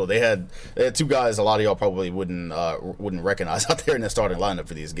it. But still, they had 2 guys a lot of y'all probably wouldn't recognize out there in the starting lineup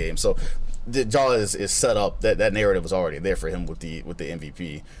for these games. So Ja is set up. That narrative was already there for him with the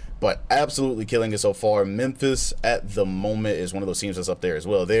MVP. But absolutely killing it so far. Memphis at the moment is one of those teams that's up there as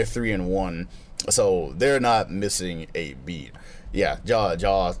well. They're 3-1, so they're not missing a beat. Yeah,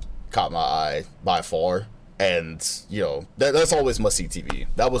 Ja caught my eye by far, and that's always must-see TV.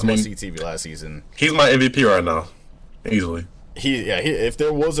 That was must-see TV last season. He's my MVP right now, easily. If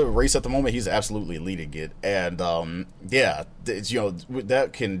there was a race at the moment, he's absolutely leading it, and that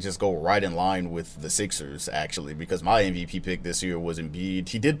can just go right in line with the Sixers, actually, because my MVP pick this year was Embiid.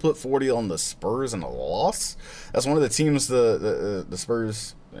 He did put 40 on the Spurs in a loss. That's one of the teams the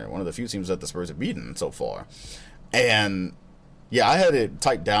Spurs, one of the few teams that the Spurs have beaten so far, and yeah, I had it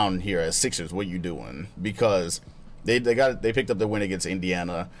typed down here as Sixers. What you doing? Because they picked up their win against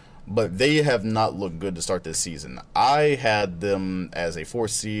Indiana, but they have not looked good to start this season. I had them as a 4th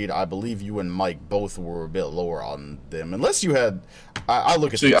seed. I believe you and Mike both were a bit lower on them. Unless you had, I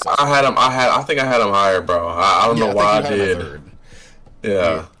look at. See, I think I had them higher, bro. I don't know why I did.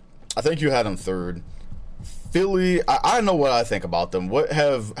 Yeah, I think you had them 3rd. Philly, I know what I think about them. What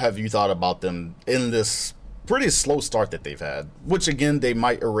have you thought about them in this pretty slow start that they've had? Which again they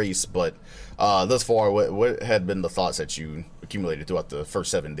might erase, but thus far, what had been the thoughts that you accumulated throughout the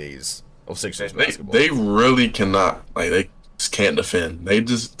first 7 days of Sixers basketball? They really cannot, they just can't defend. They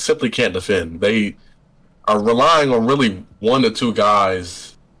just simply can't defend. They are relying on really 1 to 2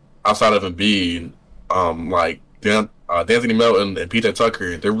 guys outside of Embiid, like D'Anthony Melton and PJ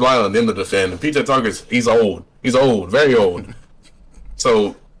Tucker. They're relying on them to defend. And PJ Tucker's he's old, very old.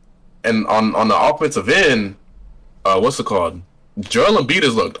 So, and on the offensive end, what's it called? Joel Embiid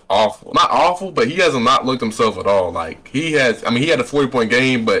has looked awful. Not awful, but he hasn't not looked himself at all. Like he has, I mean, he had a 40-point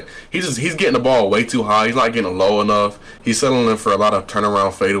game, but he's getting the ball way too high. He's not getting it low enough. He's settling in for a lot of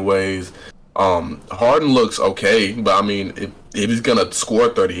turnaround fadeaways. Harden looks okay, but I mean, if he's gonna score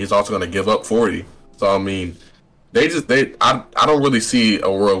 30, he's also gonna give up 40. So I mean, I don't really see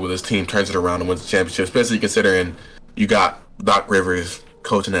a world where this team turns it around and wins the championship, especially considering you got Doc Rivers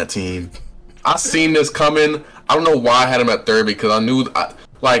coaching that team. I seen this coming. I don't know why I had him at third because I feel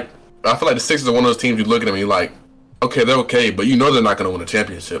like the Sixers are one of those teams you look at them and you're like, okay, they're okay, but you know they're not going to win a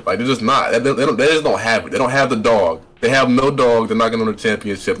championship. Like they're just not. They just don't have it. They don't have the dog. They have no dog. They're not going to win a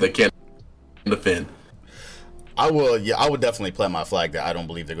championship. They can't defend. I would definitely plant my flag that I don't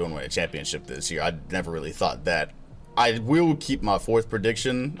believe they're going to win a championship this year. I never really thought that. I will keep my fourth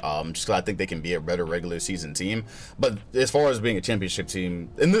prediction, just because I think they can be a better regular season team. But as far as being a championship team,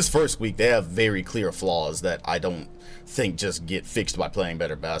 in this first week, they have very clear flaws that I don't think just get fixed by playing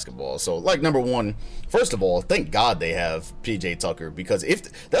better basketball. So, like, number one, first of all, thank God they have PJ Tucker, because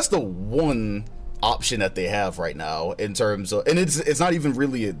if that's the one option that they have right now in terms of, and it's not even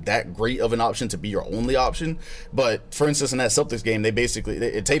really that great of an option to be your only option. But for instance, in that Celtics game,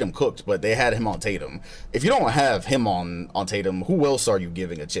 Tatum cooked, but they had him on Tatum. If you don't have him on Tatum, who else are you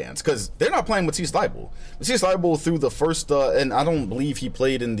giving a chance? Because they're not playing Matisse Thybulle. Matisse Thybulle through the first, and I don't believe he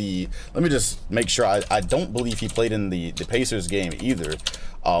played in the, let me just make sure, I don't believe he played in the Pacers game either.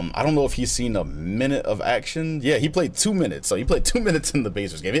 I don't know if he's seen a minute of action. Yeah, he played 2 minutes. So he played 2 minutes in the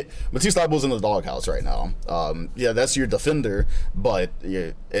Pacers game. Matisse Thybulle's in the doghouse right now. Yeah, that's your defender. But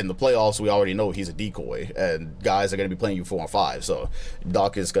yeah, in the playoffs, we already know he's a decoy. And guys are going to be playing you 4 on 5. So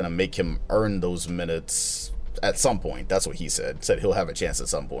Doc is going to make him earn those minutes at some point. That's what he said. Said he'll have a chance at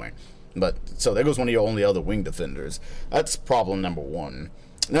some point. But so there goes one of your only other wing defenders. That's problem number one.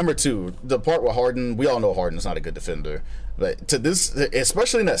 Number two, the part with Harden, we all know Harden's not a good defender. But to this,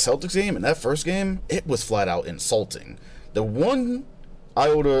 especially in that Celtics game, in that first game, it was flat out insulting. The one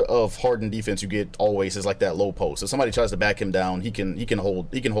iota of Harden defense you get always is like that low post. If somebody tries to back him down, he can hold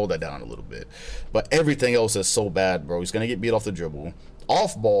that down a little bit. But everything else is so bad, bro. He's gonna get beat off the dribble.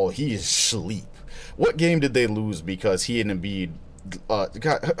 Off ball, he is sleep. What game did they lose because he and Embiid?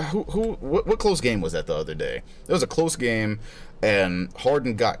 What close game was that the other day? It was a close game, and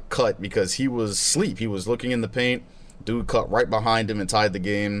Harden got cut because he was asleep. He was looking in the paint. Dude cut right behind him and tied the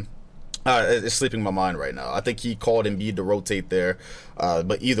game. It's slipping my mind right now. I think he called Embiid to rotate there,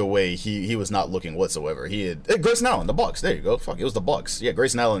 but either way, he was not looking whatsoever. He had Grayson Allen, the Bucks. There you go. Fuck, it was the Bucks. Yeah,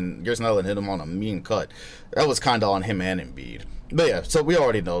 Grayson Allen hit him on a mean cut. That was kind of on him and Embiid. But yeah, so we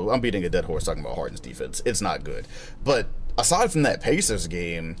already know. I'm beating a dead horse talking about Harden's defense. It's not good. But aside from that Pacers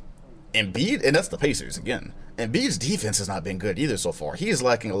game, Embiid, and that's the Pacers again. Embiid's defense has not been good either so far. He is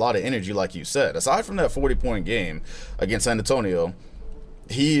lacking a lot of energy, like you said. Aside from that 40-point game against San Antonio,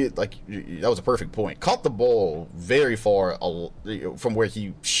 that was a perfect point. Caught the ball very far from where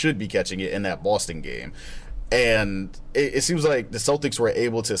he should be catching it in that Boston game. And it seems like the Celtics were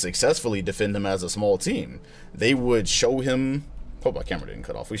able to successfully defend him as a small team. They would show him. Hope my camera didn't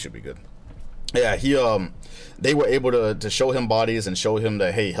cut off. We should be good. Yeah, they were able to show him bodies and show him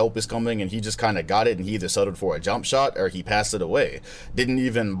that, hey, help is coming, and he just kind of got it, and he either settled for a jump shot or he passed it away. Didn't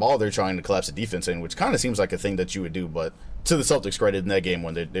even bother trying to collapse the defense in, which kind of seems like a thing that you would do, but to the Celtics' credit in that game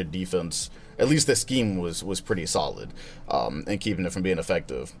when their defense, at least the scheme was pretty solid, and keeping it from being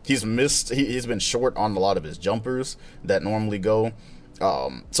effective. He's been short on a lot of his jumpers that normally go.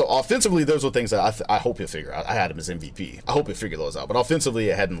 So offensively, those were things that I hope he'll figure out. I had him as MVP. I hope he'll figure those out. But offensively,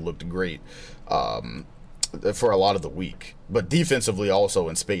 it hadn't looked great for a lot of the week. But defensively, also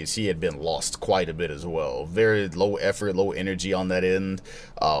in space, he had been lost quite a bit as well. Very low effort, low energy on that end,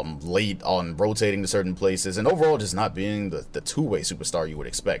 late on rotating to certain places, and overall just not being the two-way superstar you would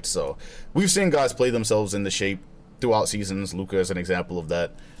expect. So we've seen guys play themselves into shape throughout seasons. Luka is an example of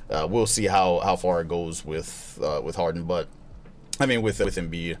that. We'll see how far it goes with Harden, with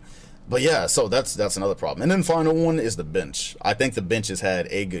Embiid. But yeah, so that's another problem. And then final one is the bench. I think the bench has had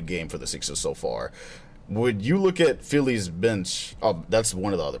a good game for the Sixers so far. Would you look at Philly's bench? Oh, that's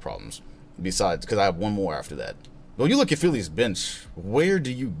one of the other problems. Besides, because I have one more after that. When you look at Philly's bench, where do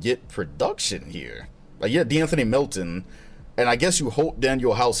you get production here? Like, yeah, D'Anthony Melton, and I guess you hope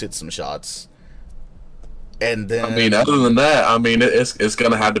Daniel House hits some shots. And then, I mean, other than that, I mean, it's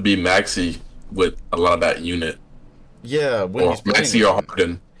gonna have to be Maxey with a lot of that unit. Yeah, or Maxey or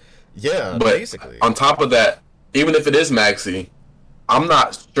Harden. Yeah, But basically. on top of that, even if it is Maxi, I'm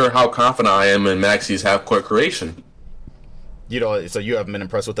not sure how confident I am in Maxi's half court creation. So you haven't been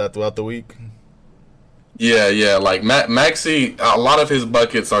impressed with that throughout the week? Yeah, yeah. Like Maxi, a lot of his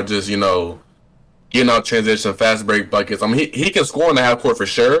buckets are just getting out transition, fast break buckets. I mean, he can score in the half court for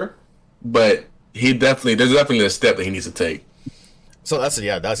sure, but there's definitely a step that he needs to take. So that's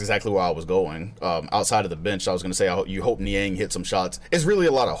exactly where I was going. Outside of the bench, I was going to say you hope Niang hit some shots. It's really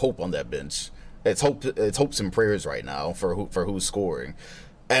a lot of hope on that bench. It's hopes and prayers right now for who's scoring.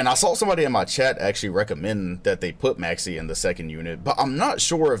 And I saw somebody in my chat actually recommend that they put Maxi in the second unit, but I'm not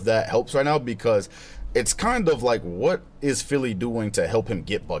sure if that helps right now because it's kind of like, what is Philly doing to help him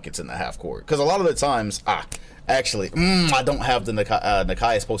get buckets in the half court? Because a lot of the times, I don't have the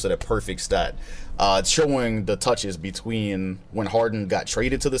Nekias posted a perfect stat. It's showing the touches between when Harden got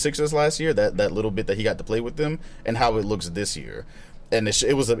traded to the Sixers last year, that little bit that he got to play with them, and how it looks this year. And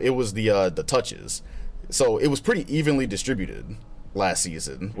it was the touches, so it was pretty evenly distributed last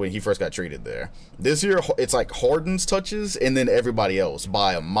season when he first got traded there. This year, it's like Harden's touches and then everybody else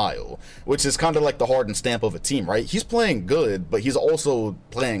by a mile, which is kind of like the Harden stamp of a team, right? He's playing good, but he's also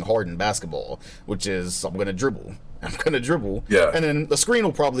playing Harden basketball, which is I'm gonna dribble. Yeah. And then the screen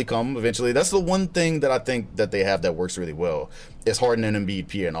will probably come eventually. That's the one thing that I think that they have that works really well is Harden and Embiid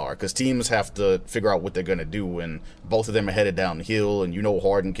PNR, because teams have to figure out what they're going to do when both of them are headed downhill, and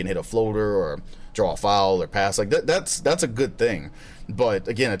Harden can hit a floater or draw a foul or pass. Like that's a good thing. But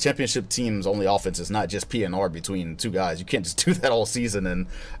again, a championship team's only offense is not just PNR between two guys. You can't just do that all season and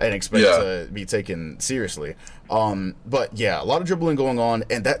expect to be taken seriously. But yeah, a lot of dribbling going on,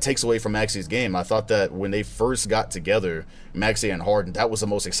 and that takes away from Maxi's game. I thought that when they first got together, Maxi and Harden, that was the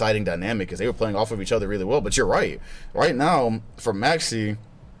most exciting dynamic because they were playing off of each other really well. But you're right. Right now, for Maxi,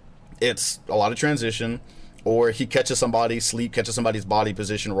 it's a lot of transition, or he catches somebody's body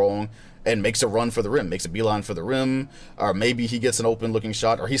position wrong, and makes a run for the rim, makes a beeline for the rim, or maybe he gets an open looking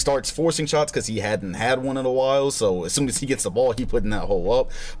shot, or he starts forcing shots because he hadn't had one in a while, so as soon as he gets the ball, he putting that hole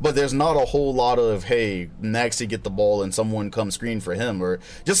up. But there's not a whole lot of, hey, Maxi get the ball and someone come screen for him, or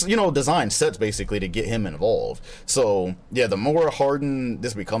just, design sets basically to get him involved. So yeah, the more Harden,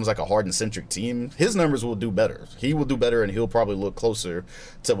 this becomes like a Harden-centric team, his numbers will do better. He will do better, and he'll probably look closer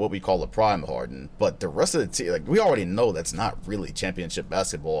to what we call a prime Harden. But the rest of the team, like, we already know that's not really championship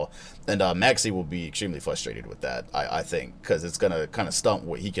basketball. And Maxi will be extremely frustrated with that, I think, because it's going to kind of stunt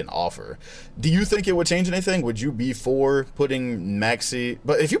what he can offer. Do you think it would change anything? Would you be for putting Maxi?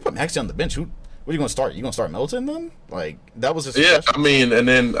 But if you put Maxi on the bench, what are you going to start? You going to start Melton then? Like, that was his Yeah, I mean, and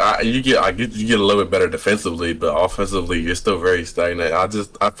then you get a little bit better defensively, but offensively, you're still very stagnant.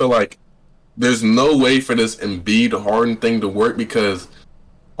 I feel like there's no way for this Embiid Harden thing to work because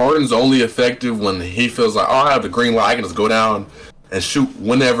Harden's only effective when he feels like, I have the green light, I can just go down and shoot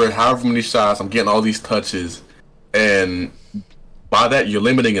however many shots, I'm getting all these touches, and by that you're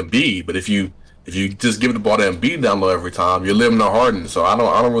limiting Embiid. But if you just give the ball to Embiid down low every time, you're limiting Harden. So I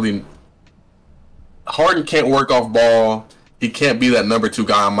don't really. Harden can't work off ball. He can't be that number 2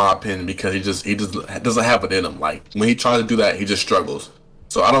 guy in my opinion because he just doesn't have it in him. Like when he tries to do that, he just struggles.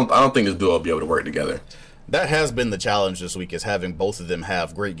 So I don't think this duo will be able to work together. That has been the challenge this week, is having both of them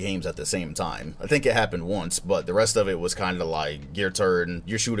have great games at the same time. I think it happened once, but the rest of it was kind of like, your turn,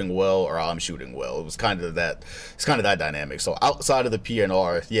 you're shooting well, or I'm shooting well. It was kind of that. It's kind of that dynamic. So outside of the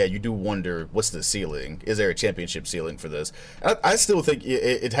PNR, yeah, you do wonder, what's the ceiling? Is there a championship ceiling for this? I still think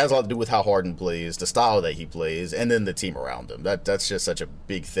it has a lot to do with how Harden plays, the style that he plays, and then the team around him. That's just such a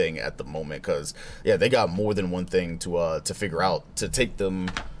big thing at the moment because, yeah, they got more than one thing to figure out to take them.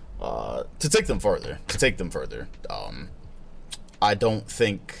 To take them further. I don't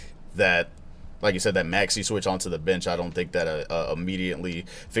think that, like you said, that Maxi switch onto the bench, I don't think that immediately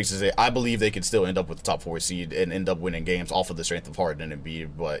fixes it. I believe they could still end up with the top 4 seed and end up winning games off of the strength of Harden and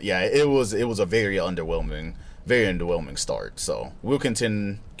Embiid. But yeah, it was a very underwhelming start. So we'll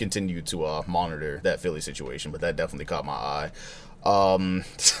continue to monitor that Philly situation, but that definitely caught my eye.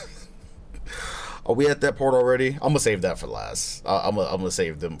 Are we at that part already? I'm gonna save that for last. I'm gonna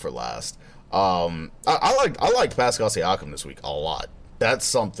save them for last. I liked Pascal Siakam this week a lot. That's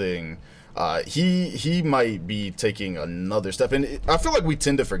something. He might be taking another step, and I feel like we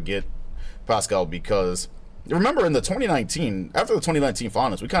tend to forget Pascal because Remember in the 2019, after the 2019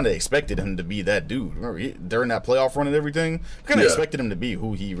 finals, we kind of expected him to be that dude. Remember, during that playoff run and everything, we kind of expected him to be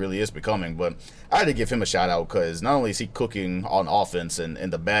who he really is becoming. But I had to give him a shout out because not only is he cooking on offense and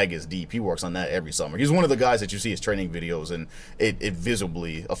the bag is deep, he works on that every summer. He's one of the guys that you see his training videos and it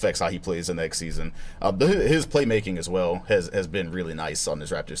visibly affects how he plays the next season. His playmaking as well has been really nice on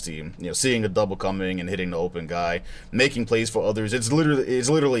this Raptors team. You know, seeing a double coming and hitting the open guy, making plays for others. It's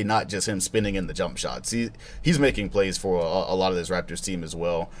literally not just him spinning in the jump shots. He's making plays for a lot of this Raptors team as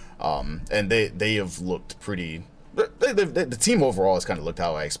well, and they have looked pretty. The team overall has kind of looked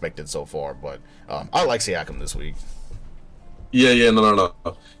how I expected so far, but I like Siakam this week.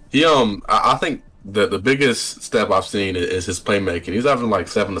 No. He I think that the biggest step I've seen is his playmaking. He's having like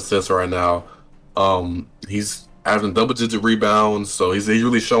 7 assists right now. He's having double-digit rebounds, so he's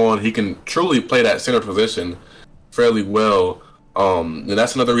really showing he can truly play that center position fairly well. And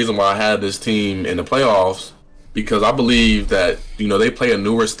that's another reason why I had this team in the playoffs, because I believe that, you know, they play a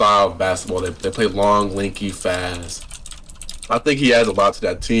newer style of basketball. They play long, lanky, fast. I think he adds a lot to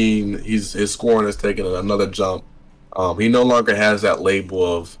that team. His scoring is taking another jump. He no longer has that label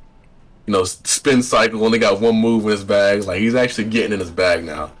of, you know, spin cycle, only got one move in his bag. Like, he's actually getting in his bag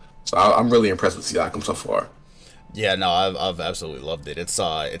now. So I'm really impressed with Siakam so far. Yeah, no, I've absolutely loved it. It's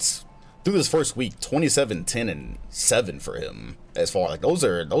through this first week, 27, 10, and 7 for him. As far like those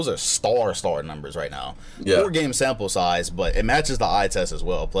are star numbers right now. Yeah. 4-game sample size, but it matches the eye test as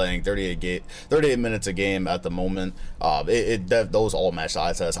well. Playing 38 minutes a game at the moment. Those all match the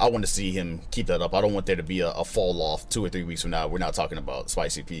eye test. I want to see him keep that up. I don't want there to be a fall off 2 or 3 weeks from now. We're not talking about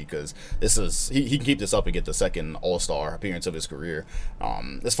Spicy P, because he can keep this up and get the second All-Star appearance of his career.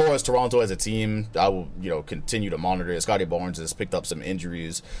 As far as Toronto as a team, I will continue to monitor it. Scotty Barnes has picked up some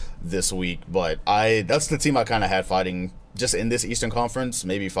injuries this week, but that's the team I kind of had fighting just in this Eastern Conference,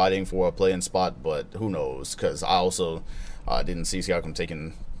 maybe fighting for a play-in spot, but who knows? Because I also didn't see Siakam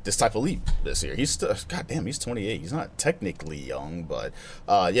taking this type of leap this year. He's still, goddamn, he's 28. He's not technically young, but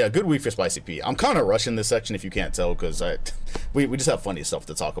good week for Spicy P. I'm kind of rushing this section if you can't tell, because we just have funny stuff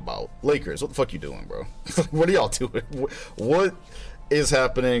to talk about. Lakers, what the fuck you doing, bro? What are y'all doing? What is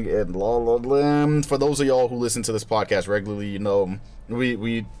happening in La La Land? For those of y'all who listen to this podcast regularly, you know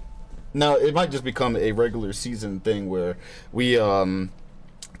we. Now, it might just become a regular season thing where we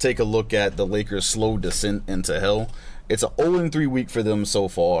take a look at the Lakers' slow descent into hell. It's an 0-3 week for them so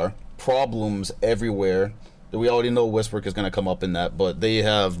far. Problems everywhere. We already know Westbrook is going to come up in that, but they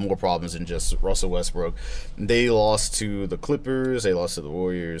have more problems than just Russell Westbrook. They lost to the Clippers. They lost to the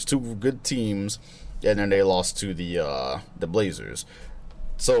Warriors. 2 good teams. And then they lost to the Blazers.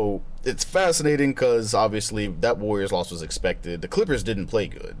 So it's fascinating because obviously that Warriors loss was expected. The Clippers didn't play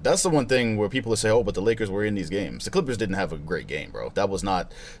good. That's the one thing where people say, "Oh, but the Lakers were in these games." The Clippers didn't have a great game, bro. That's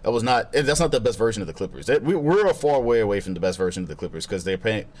not the best version of the Clippers. We're a far way away from the best version of the Clippers because they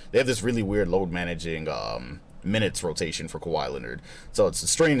have this really weird load managing minutes rotation for Kawhi Leonard. So it's a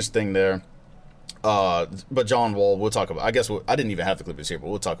strange thing there. But John Wall, we'll talk about. I didn't even have the Clippers here, but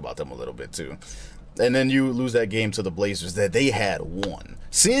we'll talk about them a little bit too. And then you lose that game to the Blazers that they had won.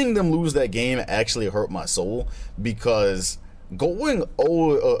 Seeing them lose that game actually hurt my soul, because going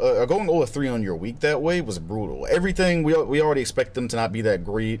 0-3 on your week that way was brutal. Everything we already expect them to not be that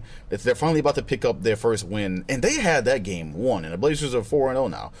great. They're finally about to pick up their first win, and they had that game won. And the Blazers are 4-0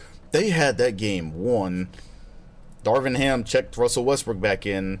 now. They had that game won. Darvin Ham checked Russell Westbrook back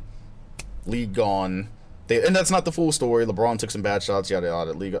in. League gone. And that's not the full story. LeBron took some bad shots. Yada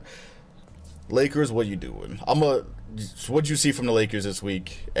yada. League. Lakers, what you doing? What'd you see from the Lakers this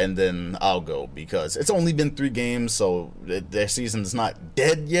week? And then I'll go, because it's only been 3 games, so their season's not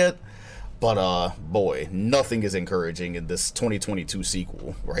dead yet. But boy, nothing is encouraging in this 2022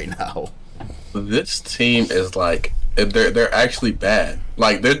 sequel right now. This team is like, they're actually bad.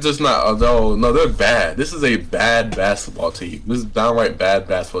 Like, they're just not. Although no, they're bad. This is a bad basketball team. This is downright bad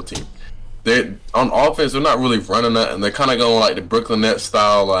basketball team. They're on offense. They're not really running that, and they're kind of going like the Brooklyn Nets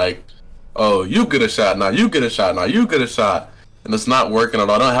style, like, oh, you get a shot now, you get a shot now, you get a shot. And it's not working at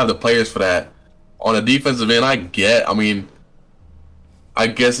all. I don't have the players for that. On the defensive end, I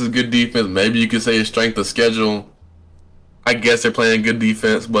guess it's good defense. Maybe you could say it's strength of schedule. I guess they're playing good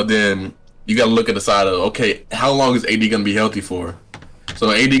defense, but then you got to look at the side of, okay, how long is AD going to be healthy for? So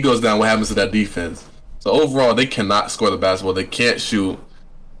when AD goes down, what happens to that defense? So overall, they cannot score the basketball. They can't shoot.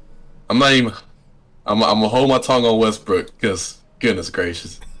 I'm going to hold my tongue on Westbrook, because goodness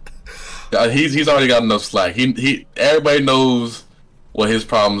gracious. He's already got enough slack. Everybody knows what his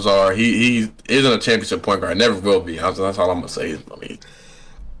problems are. He isn't a championship point guard. Never will be. That's all I'm gonna say.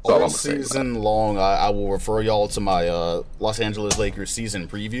 All season long, I will refer y'all to my Los Angeles Lakers season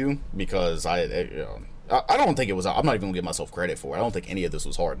preview, because I I don't think it was. I'm not even gonna give myself credit for it. I don't think any of this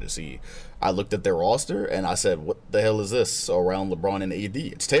was hard to see. I looked at their roster and I said, "What the hell is this around LeBron and AD?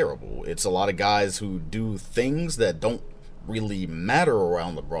 It's terrible. It's a lot of guys who do things that don't really matter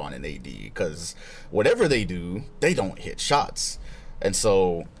around LeBron and AD because whatever they do, they don't hit shots." And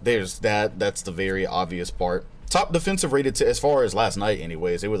so there's that. That's the very obvious part. Top defensive rated, as far as last night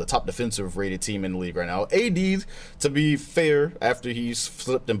anyways, they were the top defensive rated team in the league right now. AD, to be fair, after he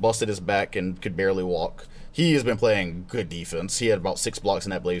slipped and busted his back and could barely walk, he has been playing good defense. He had about 6 blocks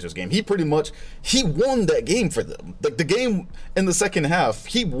in that Blazers game. He won that game for them. Like the game in the second half,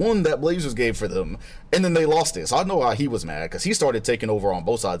 he won that Blazers game for them, and then they lost it. So I know how he was mad because he started taking over on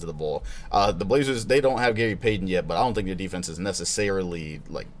both sides of the ball. The Blazers, they don't have Gary Payton yet, but I don't think their defense is necessarily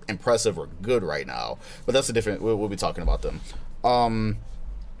like impressive or good right now. But that's a different. We'll be talking about them.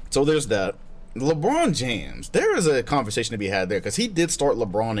 So there's that. LeBron James, there is a conversation to be had there because he did start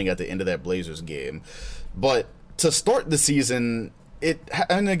LeBroning at the end of that Blazers game. But to start the season,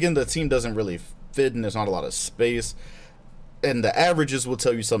 and again, the team doesn't really fit and there's not a lot of space. And the averages will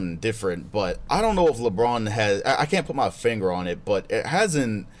tell you something different. But I don't know if LeBron has, I can't put my finger on it, but it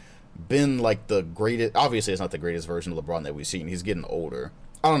hasn't been like the greatest. Obviously, it's not the greatest version of LeBron that we've seen. He's getting older.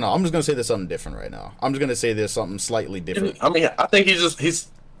 I don't know. I'm just going to say there's something different right now. I'm just going to say there's something slightly different. I mean, I think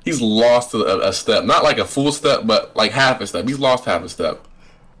he's lost a step. Not like a full step, but like half a step. He's lost half a step.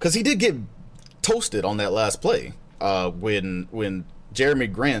 Because he did get toasted on that last play when Jeremy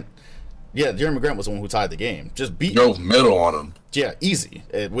Grant was the one who tied the game. Just beat drove middle on him. Yeah, easy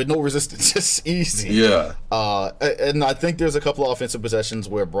with no resistance, just easy. Yeah. And I think there's a couple of offensive possessions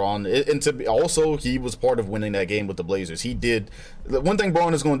where Braun, also he was part of winning that game with the Blazers. He did the one thing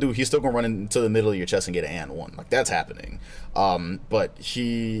Braun is going to do. He's still going to run into the middle of your chest and get an and one. Like that's happening. But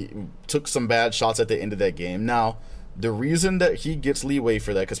he took some bad shots at the end of that game. Now, the reason that he gets leeway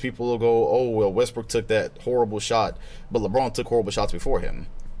for that, because people will go, oh, well, Westbrook took that horrible shot, but LeBron took horrible shots before him.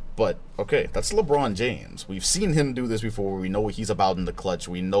 But, okay, that's LeBron James. We've seen him do this before. We know what he's about in the clutch.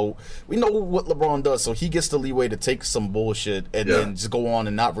 We know what LeBron does, so he gets the leeway to take some bullshit and then just go on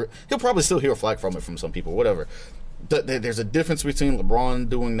and not... He'll probably still hear flack from it from some people, whatever. There's a difference between LeBron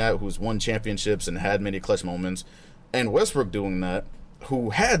doing that, who's won championships and had many clutch moments, and Westbrook doing that,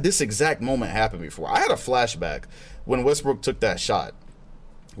 who had this exact moment happen before. I had a flashback when Westbrook took that shot.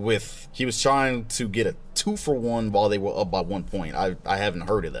 He was trying to get a 2-for-1 while they were up by 1 point. I haven't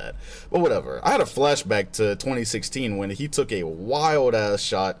heard of that, but whatever. I had a flashback to 2016 when he took a wild ass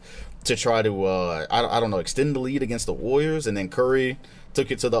shot to try to I don't know, extend the lead against the Warriors, and then Curry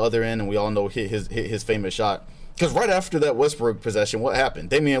took it to the other end, and we all know his famous shot. Because right after that Westbrook possession, what happened?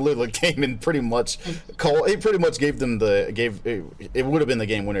 Damian Lillard came and pretty much gave them it would have been the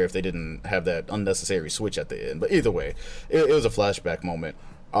game winner if they didn't have that unnecessary switch at the end. But either way, it was a flashback moment.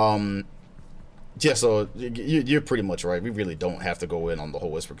 Yeah, so you're pretty much right. We really don't have to go in on the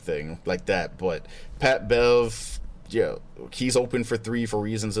whole Westbrook thing like that. But Pat Bev, yeah, he's open for three for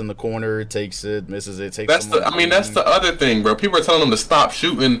reasons in the corner, takes it, misses it, takes it. That's the other thing, bro. People are telling him to stop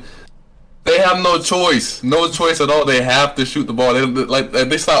shooting. They have no choice at all. They have to shoot the ball.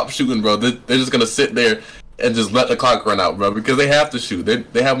 They stop shooting, bro. They're just gonna sit there and just let the clock run out, bro, because they have to shoot.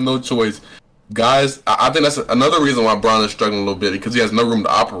 They have no choice. Guys, I think that's another reason why Bron is struggling a little bit, because he has no room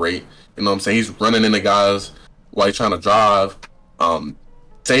to operate. You know what I'm saying? He's running into guys while he's trying to drive.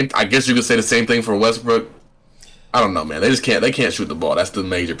 I guess you could say the same thing for Westbrook. I don't know, man. They can't shoot the ball. That's the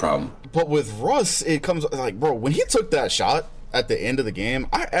major problem. But with Russ, it comes like, bro, when he took that shot at the end of the game,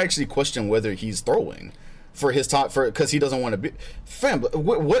 I actually question whether he's throwing for his top because he doesn't want to be. Fam,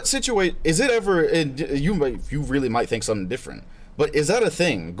 what situation is it ever? You really might think something different, but is that a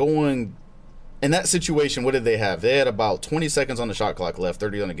thing going? In that situation, what did they have? They had about 20 seconds on the shot clock left,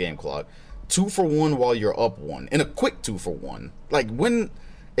 30 on the game clock. 2-for-1 while you're up one. And a quick 2-for-1. Like, when...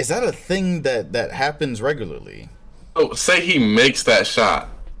 Is that a thing that happens regularly? Oh, say he makes that shot.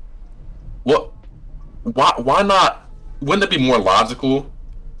 What? Why not? Wouldn't it be more logical?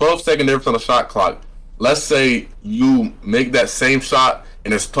 12-second difference on the shot clock. Let's say you make that same shot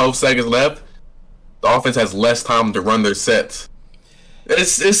and there's 12 seconds left. The offense has less time to run their sets.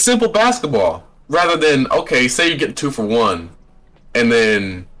 It's simple basketball. Rather than, okay, say you get 2-for-1, and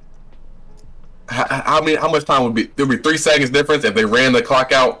then how much time would be? There'd be 3 seconds difference if they ran the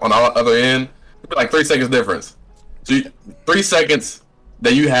clock out on the other end. It'd be like 3 seconds difference. So 3 seconds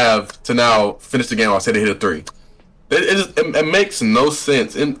that you have to now finish the game. I'll say they hit a three. It makes no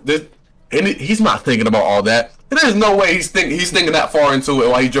sense. And he's not thinking about all that. There's no way he's thinking that far into it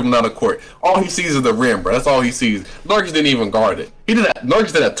while he's dribbling down the court. All he sees is the rim, bro. That's all he sees. Nurkic didn't even guard it.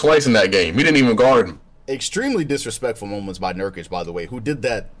 Nurkic did that twice in that game. He didn't even guard him. extremely disrespectful moments by Nurkic, by the way, who did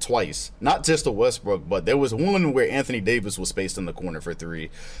that twice. Not just to Westbrook, but there was one where Anthony Davis was spaced in the corner for three,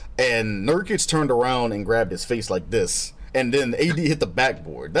 and Nurkic turned around and grabbed his face like this, and then AD hit the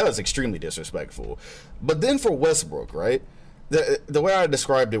backboard. That was extremely disrespectful. But then for Westbrook, right? The way I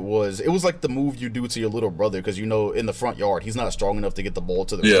described it was like the move you do to your little brother because, you know, in the front yard, he's not strong enough to get the ball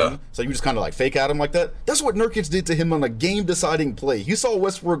to the rim. So you just kind of like fake at him like that. That's what Nurkic did to him on a game-deciding play. He saw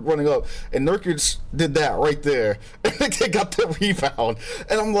Westbrook running up, and Nurkic did that right there. And they got the rebound.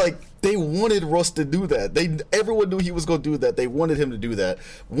 And I'm like, they wanted Russ to do that. Everyone knew he was going to do that. They wanted him to do that.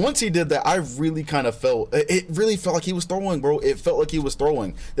 Once he did that, I really kind of it really felt like he was throwing, bro. It felt like he was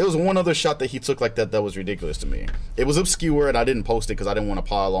throwing. There was one other shot that he took like that was ridiculous to me. It was obscure, and I didn't post it because I didn't want to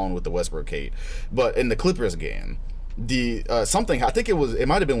pile on with the Westbrook hate. But in the Clippers game, something, I think it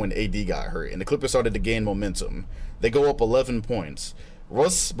might have been when AD got hurt, and the Clippers started to gain momentum. They go up 11 points.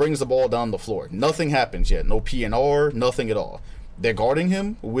 Russ brings the ball down the floor. Nothing happens yet. No P&R, nothing at all. They're guarding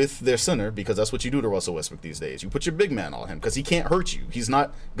him with their center because that's what you do to Russell Westbrook these days. You put your big man on him because he can't hurt you. He's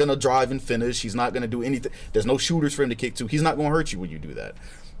not going to drive and finish. He's not going to do anything. There's no shooters for him to kick to. He's not going to hurt you when you do that.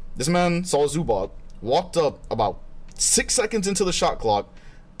 This man saw Zubac, walked up about 6 seconds into the shot clock,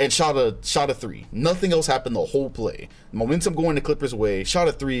 and shot a three. Nothing else happened the whole play. Momentum going the Clippers' way, shot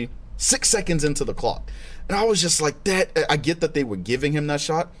a three, 6 seconds into the clock. And I was just like, I get that they were giving him that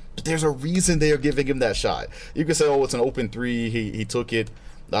shot, but there's a reason they are giving him that shot. You can say, oh, it's an open three, he took it.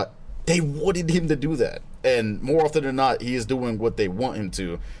 They wanted him to do that. And more often than not, he is doing what they want him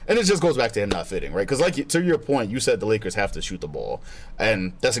to. And it just goes back to him not fitting, right? Because like to your point, you said the Lakers have to shoot the ball.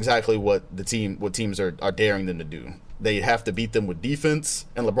 And that's exactly what teams are daring them to do. They have to beat them with defense,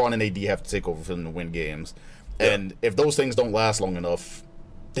 and LeBron and AD have to take over for them to win games. Yeah. And if those things don't last long enough,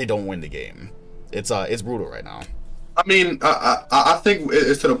 they don't win the game. It's brutal right now. I mean, I think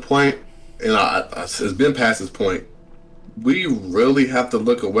it's to the point, and it's been past this point. We really have to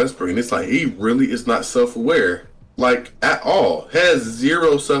look at Westbrook, and it's like he really is not self-aware, like at all. Has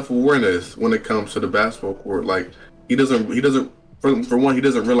zero self-awareness when it comes to the basketball court. Like he doesn't. For one, he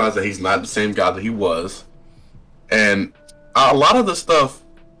doesn't realize that he's not the same guy that he was, and a lot of the stuff,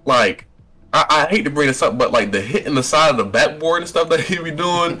 like I hate to bring this up, but like the hitting the side of the backboard and stuff that he be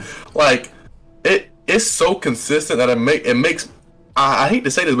doing, like it's so consistent that it makes. I hate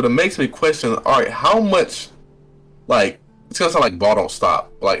to say this, but it makes me question. All right, how much, like, it's gonna sound like ball don't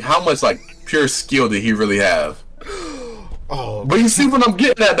stop. Like, how much like pure skill did he really have? Oh, but you see what I'm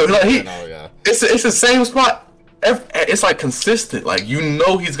getting at though. Like it's the same spot. It's like consistent. Like you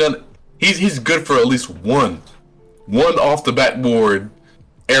know he's good for at least one off the backboard,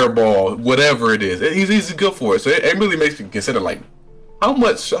 air ball, whatever it is. He's good for it. So it really makes me consider like how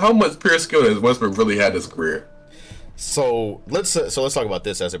much pure skill has Westbrook really had this career. So let's talk about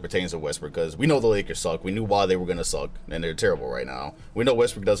this as it pertains to Westbrook, because we know the Lakers suck. We knew why they were going to suck, and they're terrible right now. We know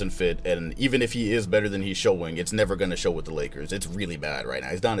Westbrook doesn't fit, and even if he is better than he's showing, it's never going to show with the Lakers. It's really bad right now.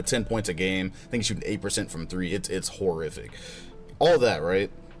 He's down to 10 points a game. I think he's shooting 8% from three. It's horrific. All that,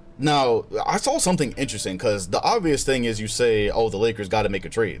 right? Now, I saw something interesting, because the obvious thing is you say, oh, the Lakers got to make a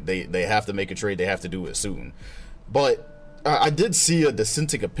trade. They have to make a trade. They have to do it soon. But I did see a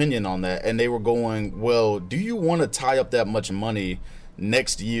dissenting opinion on that, and they were going, well, do you want to tie up that much money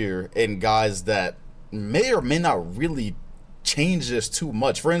next year in guys that may or may not really change this too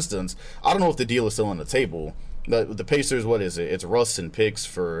much? For instance, I don't know if the deal is still on the table. The Pacers, what is it? It's Russ and picks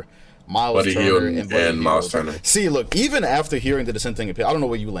for Miles Turner and Miles Turner. See, look, even after hearing the dissenting opinion, I don't know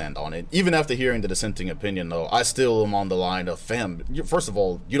where you land on it. Even after hearing the dissenting opinion, though, I still am on the line of, fam, first of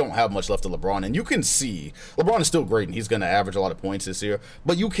all, you don't have much left of LeBron, and you can see LeBron is still great, and he's going to average a lot of points this year,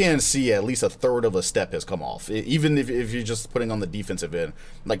 but you can see at least a third of a step has come off, even if you're just putting on the defensive end.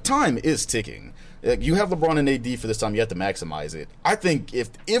 Like, time is ticking. Like, you have LeBron and AD for this time, you have to maximize it. I think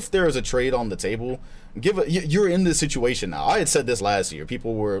if there is a trade on the table, you're in this situation now. I had said this last year.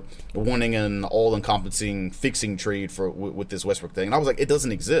 People were wanting an all-encompassing fixing trade with this Westbrook thing, and I was like, it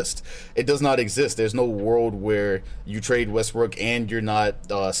doesn't exist. It does not exist. There's no world where you trade Westbrook and you're not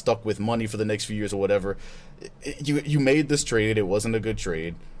stuck with money for the next few years or whatever. You made this trade. It wasn't a good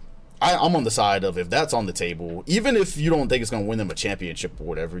trade. I'm on the side of, if that's on the table, even if you don't think it's going to win them a championship or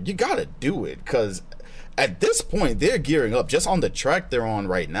whatever, you got to do it, because at this point, they're gearing up, just on the track they're on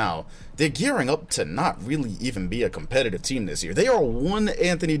right now, they're gearing up to not really even be a competitive team this year. They are one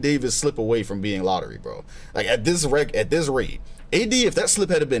Anthony Davis slip away from being lottery, bro. Like, at this rate, AD, if that slip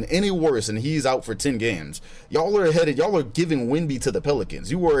had been any worse and he's out for 10 games, y'all are giving Wemby to the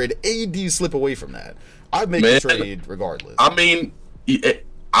Pelicans. You were an AD slip away from that. I'd make a trade regardless. I mean,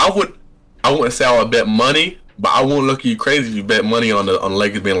 I wouldn't say I would bet money, but I won't look at you crazy if you bet money on the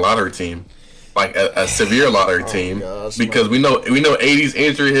Lakers being a lottery team. like a severe lottery team gosh, because man. we know 80's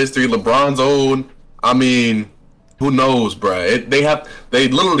injury history. LeBron's old. I mean, who knows, bro? They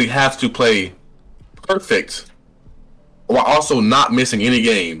literally have to play perfect while also not missing any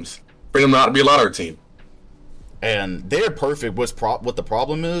games for them not to be a lottery team. And they're perfect. What the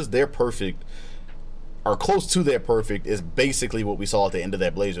problem is? They're perfect, or close to their perfect, is basically what we saw at the end of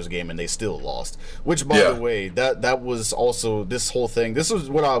that Blazers game, and they still lost. Which, by the way, that was also this whole thing. This was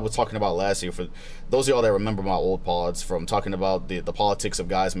what I was talking about last year. For those of y'all that remember my old pods from talking about the politics of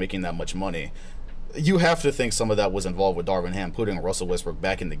guys making that much money, you have to think some of that was involved with Darvin Ham putting Russell Westbrook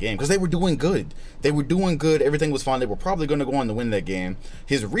back in the game because they were doing good. They were doing good. Everything was fine. They were probably going to go on to win that game.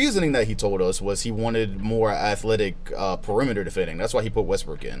 His reasoning that he told us was he wanted more athletic perimeter defending. That's why he put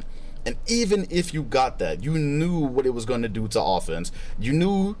Westbrook in. And even if you got that, you knew what it was going to do to offense. You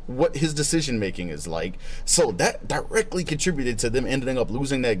knew what his decision making is like. So that directly contributed to them ending up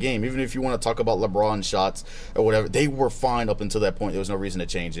losing that game. Even if you want to talk about LeBron shots or whatever, they were fine up until that point. There was no reason to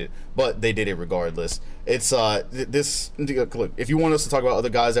change it, but they did it regardless. It's look, if you want us to talk about other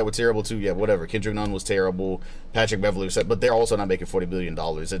guys that were terrible too, yeah, whatever. Kendrick Nunn was terrible. Patrick Beverley was, but they're also not making $40 billion,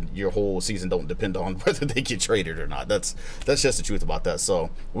 and your whole season don't depend on whether they get traded or not. That's just the truth about that. So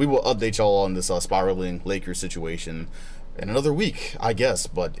we will update y'all on this spiraling Lakers situation in another week, I guess.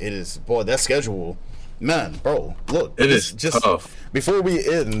 But it is, boy, that schedule, man, bro. Look, it is just tough. Before we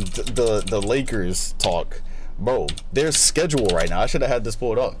end the Lakers talk, bro, their schedule right now. I should have had this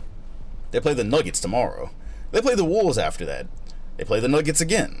pulled up. They play the Nuggets tomorrow. They play the Wolves after that. They play the Nuggets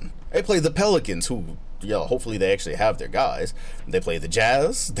again. They play the Pelicans, who, hopefully they actually have their guys. They play the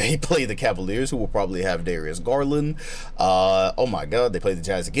Jazz. They play the Cavaliers, who will probably have Darius Garland. Oh my God, they play the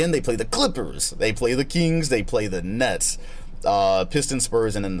Jazz again. They play the Clippers. They play the Kings. They play the Nets, Pistons,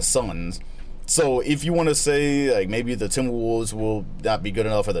 Spurs, and then the Suns. So if you want to say like maybe the Timberwolves will not be good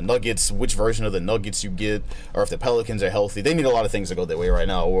enough, or the Nuggets, which version of the Nuggets you get, or if the Pelicans are healthy, they need a lot of things to go their way right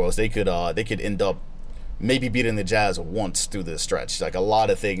now, or else they could end up maybe beating the Jazz once through this stretch. Like a lot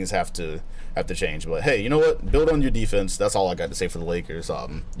of things have to change. But hey, you know what? Build on your defense. That's all I got to say for the Lakers.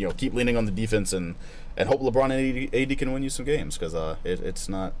 Keep leaning on the defense and hope LeBron and AD can win you some games because it's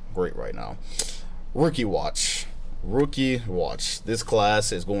not great right now. Rookie watch. This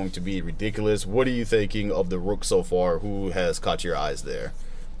class is going to be ridiculous. What are you thinking of the rook so far? Who has caught your eyes there?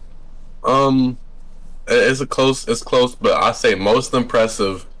 It's close, but I say most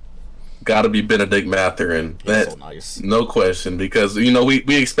impressive got to be Benedict Mathurin. That's so nice. No question, because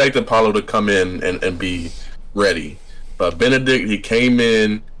we expected Paulo to come in and be ready, but Benedict, he came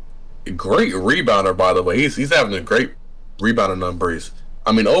in, great rebounder, by the way. He's having a great rebounder numbers.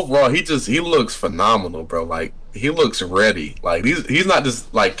 I mean, overall, he looks phenomenal, bro. Like, he looks ready. Like, he's not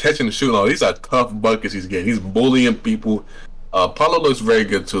just like catching and shooting. These are tough buckets he's getting. He's bullying people. Paulo looks very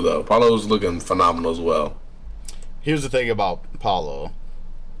good too, though. Paulo's looking phenomenal as well. Here's the thing about Paulo.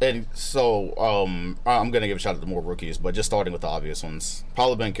 And so, I'm going to give a shout out to more rookies, but just starting with the obvious ones.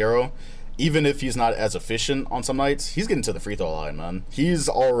 Paulo Banchero, even if he's not as efficient on some nights, he's getting to the free throw line, man. He's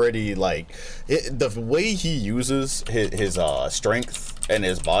already, the way he uses his strength and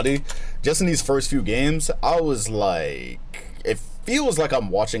his body, just in these first few games, I was like, it feels like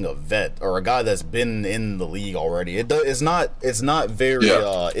I'm watching a vet or a guy that's been in the league already. It's not very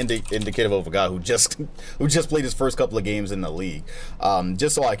indicative of a guy who just played his first couple of games in the league.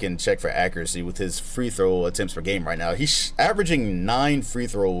 Just so I can check for accuracy with his free throw attempts per game right now, he's averaging 9 free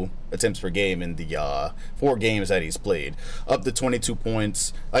throw attempts per game in the 4 games that he's played, up to 22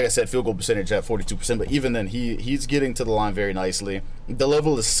 points. Like I said, field goal percentage at 42%, but even then he's getting to the line very nicely. The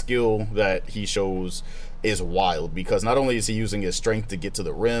level of skill that he shows is wild, because not only is he using his strength to get to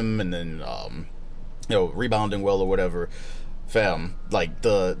the rim and then rebounding well or whatever, fam, like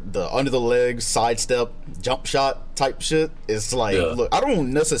the under the legs sidestep jump shot type shit is like, look, I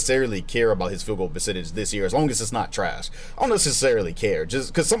don't necessarily care about his field goal percentage this year as long as it's not trash. I don't necessarily care,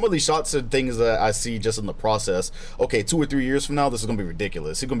 just because some of these shots are things that I see just in the process. Okay, 2 or 3 years from now, this is gonna be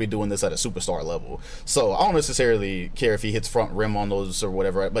ridiculous. He's gonna be doing this at a superstar level, so I don't necessarily care if he hits front rim on those or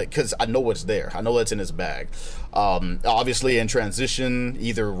whatever, but because I know it's there, I know that's in his bag. Obviously in transition,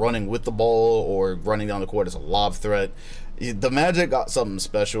 either running with the ball or running down the court as a lob threat, the Magic got something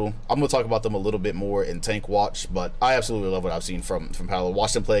special. I'm going to talk about them a little bit more in Tank Watch, but I absolutely love what I've seen from Paolo.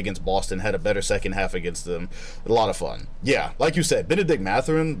 Watched him play against Boston, had a better second half against them. A lot of fun. Yeah, like you said, Benedict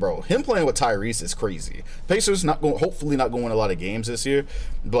Mathurin, bro, him playing with Tyrese is crazy. Pacers hopefully not going a lot of games this year,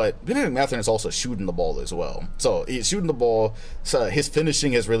 but Benedict Mathurin is also shooting the ball as well. So he's shooting the ball. So his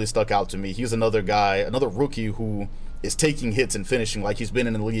finishing has really stuck out to me. He's another guy, another rookie who is taking hits and finishing like he's been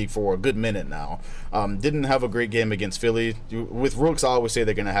in the league for a good minute now. Didn't have a great game against Philly. With rooks, I always say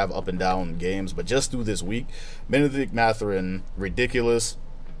they're going to have up and down games, but just through this week, Bennedict Mathurin, ridiculous.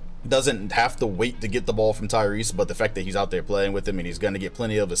 Doesn't have to wait to get the ball from Tyrese, but the fact that he's out there playing with him and he's going to get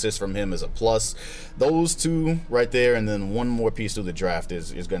plenty of assists from him is a plus. Those two right there, and then one more piece through the draft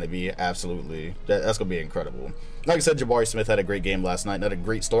is going to be absolutely, that's going to be incredible. Like I said, Jabari Smith had a great game last night. Not a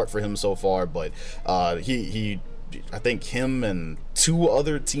great start for him so far, but I think him and two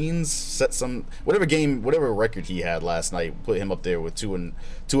other teams set some whatever record he had last night, put him up there with two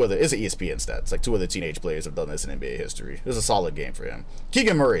other. It's an ESPN stats. Like two other teenage players have done this in NBA history. It was a solid game for him.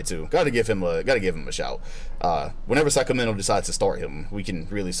 Keegan Murray too. Got to give him a shout. Whenever Sacramento decides to start him, we can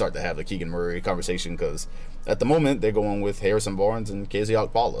really start to have the Keegan Murray conversation, because at the moment they're going with Harrison Barnes and KZ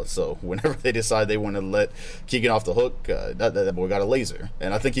Okpala. So whenever they decide they want to let Keegan off the hook, that boy got a laser,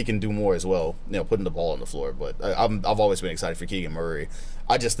 and I think he can do more as well. Putting the ball on the floor. But I've always been excited for Keegan Murray.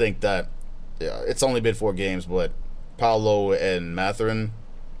 I just think that it's only been 4 games, but Paolo and Mathurin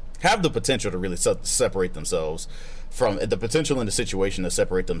have the potential to really separate themselves from the potential in the situation to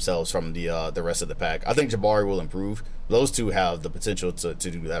separate themselves from the rest of the pack. I think Jabari will improve. Those two have the potential to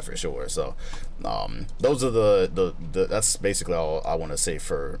do that for sure. So those are that's basically all I want to say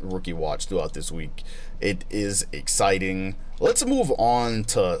for Rookie Watch throughout this week. It is exciting. Let's move on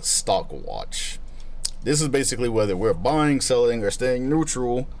to Stock Watch. This is basically whether we're buying, selling, or staying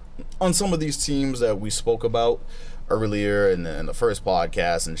neutral on some of these teams that we spoke about earlier in the first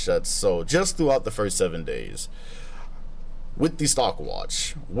podcast and such. So just throughout the first 7 days, with the Stock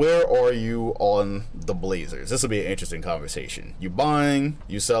Watch, where are you on the Blazers? This will be an interesting conversation. You buying,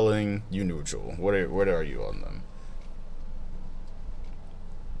 you selling, you neutral. Where are you on them?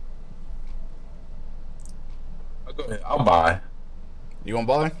 Go ahead. I'll buy. You gonna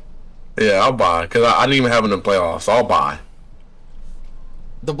buy? Yeah, I'll buy, because I didn't even have them in the playoffs, so I'll buy.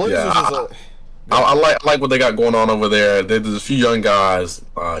 The Blazers I like what they got going on over there. There's a few young guys,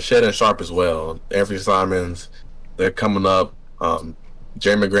 Shed and Sharp as well. Anthony Simons, they're coming up.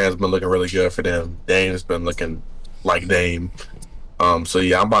 Jeremy Grant's been looking really good for them. Dame's been looking like Dame. So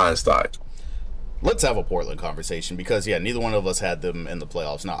yeah, I'm buying stock. Let's have a Portland conversation, because neither one of us had them in the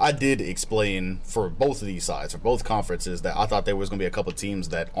playoffs. Now, I did explain for both of these sides, for both conferences, that I thought there was going to be a couple teams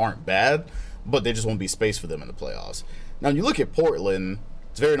that aren't bad, but there just won't be space for them in the playoffs. Now, you look at Portland,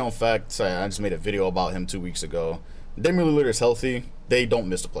 it's a very known fact. I just made a video about him 2 weeks ago. Damian Lillard is healthy. They don't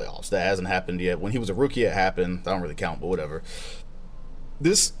miss the playoffs. That hasn't happened yet. When he was a rookie, it happened. I don't really count, but whatever.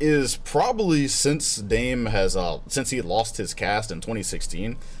 This is probably since Dame has since he lost his cast in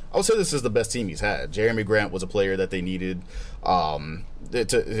 2016. I would say this is the best team he's had. Jeremy Grant was a player that they needed.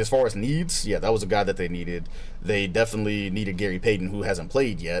 As far as needs, that was a guy that they needed. They definitely needed Gary Payton, who hasn't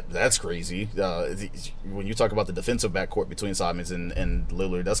played yet. That's crazy. When you talk about the defensive backcourt between Simons and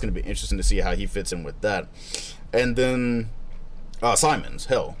Lillard, that's going to be interesting to see how he fits in with that. And then Simons,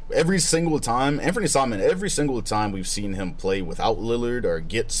 every single time we've seen him play without Lillard or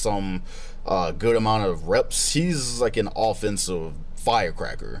get some good amount of reps, he's like an offensive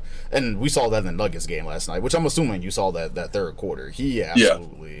firecracker. And we saw that in the Nuggets game last night, which I'm assuming you saw that third quarter. He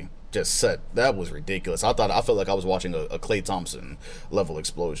absolutely just set. That was ridiculous. I felt like I was watching a Klay Thompson level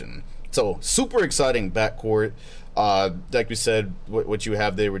explosion. So super exciting backcourt. Like we said, what you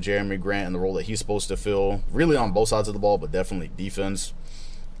have there with Jeremy Grant and the role that he's supposed to fill, really on both sides of the ball, but definitely defense.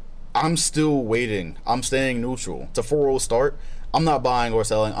 I'm still waiting. I'm staying neutral. It's a 4-0 start. I'm not buying or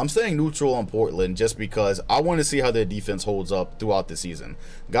selling. I'm staying neutral on Portland just because I want to see how their defense holds up throughout the season.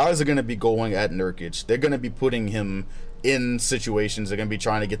 Guys are going to be going at Nurkic. They're going to be putting him in situations. They're going to be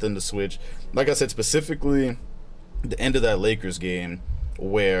trying to get them to switch. Like I said, specifically the end of that Lakers game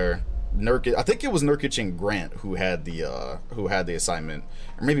where Nurkic, I think it was Nurkic and Grant who had the assignment,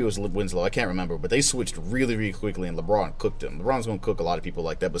 or maybe it was Winslow, I can't remember, but they switched really, really quickly and LeBron cooked him. LeBron's going to cook a lot of people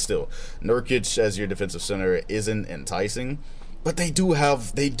like that, but still, Nurkic as your defensive center isn't enticing. But they do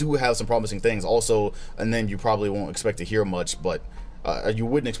have some promising things also, and then you probably won't expect to hear much, but you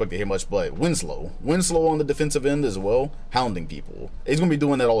wouldn't expect to hear much, but Winslow on the defensive end as well, hounding people. He's going to be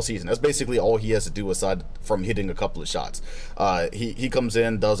doing that all season. That's basically all he has to do aside from hitting a couple of shots. He comes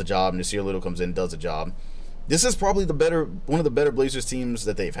in, does a job. Nasir Little comes in, does a job. This is probably one of the better Blazers teams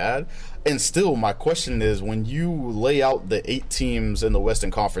that they've had. And still, my question is, when you lay out the 8 teams in the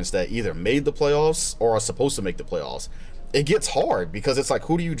Western Conference that either made the playoffs or are supposed to make the playoffs, it gets hard because it's like,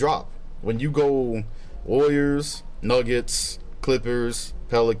 who do you drop? When you go Warriors, Nuggets, Clippers,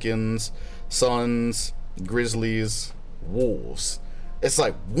 Pelicans, Suns, Grizzlies, Wolves. It's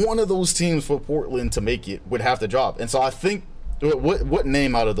like one of those teams for Portland to make it would have to drop. And so I think, what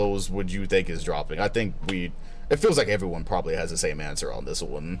name out of those would you think is dropping? I think It feels like everyone probably has the same answer on this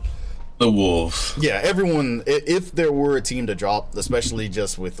one. The Wolves. Yeah, everyone. If there were a team to drop, especially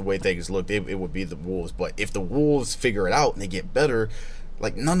just with the way things looked, it would be the Wolves. But if the Wolves figure it out and they get better,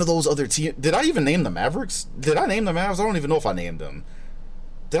 like none of those other teams. Did I even name the Mavericks? Did I name the Mavs? I don't even know if I named them.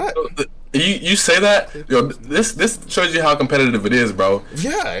 Did I? You say that? Yo, this shows you how competitive it is, bro.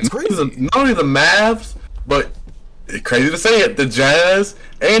 Yeah, it's crazy. Not only the Mavs, but it's crazy to say it, the Jazz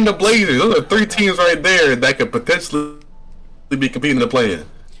and the Blazers. Those are three teams right there that could potentially be competing in the play-in.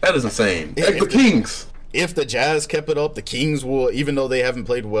 That is insane. Like the Kings. If the Jazz kept it up, the Kings will, even though they haven't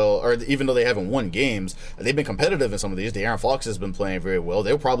played well, or even though they haven't won games, they've been competitive in some of these. De'Aaron Fox has been playing very well.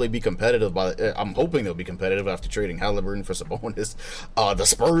 They'll probably be competitive. I'm hoping they'll be competitive after trading Halliburton for Sabonis. The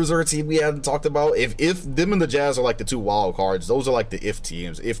Spurs are a team we haven't talked about. If them and the Jazz are like the two wild cards, those are like the if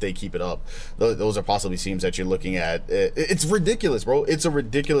teams. If they keep it up, those are possibly teams that you're looking at. It's ridiculous, bro. It's a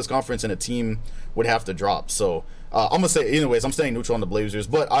ridiculous conference, and a team would have to drop. So. I'm going to say, anyways, I'm staying neutral on the Blazers,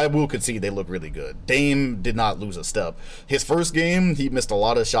 but I will concede they look really good. Dame did not lose a step. His first game, he missed a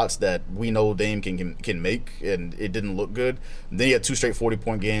lot of shots that we know Dame can make, and it didn't look good. Then he had 2 straight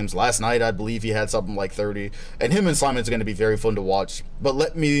 40-point games. Last night, I believe he had something like 30. And him and Simon's going to be very fun to watch. But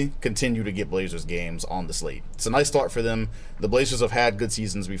let me continue to get Blazers games on the slate. It's a nice start for them. The Blazers have had good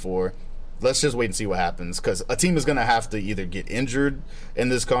seasons before. Let's just wait and see what happens, because a team is going to have to either get injured in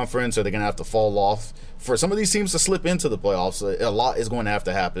this conference or they're going to have to fall off. For some of these teams to slip into the playoffs, a lot is going to have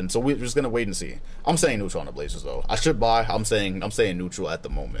to happen. So we're just going to wait and see. I'm saying neutral on the Blazers, though. I should buy. I'm saying neutral at the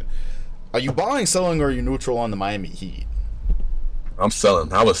moment. Are you buying, selling, or are you neutral on the Miami Heat? I'm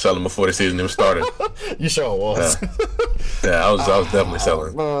selling. I was selling before the season even started. You sure was. Yeah, I was definitely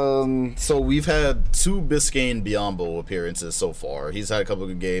selling. So we've had 2 Biscayne Biyombo appearances so far. He's had a couple of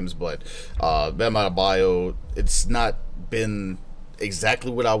good games, but Bam Adebayo, it's not been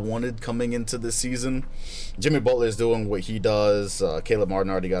exactly what I wanted coming into this season. Jimmy Butler is doing what he does. Caleb Martin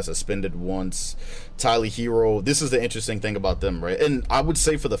already got suspended once. Tyler Hero, this is the interesting thing about them, right? And I would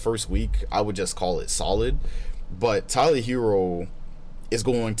say for the first week, I would just call it solid. But Tyler Hero is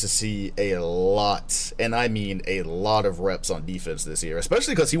going to see a lot, and I mean a lot of reps on defense this year,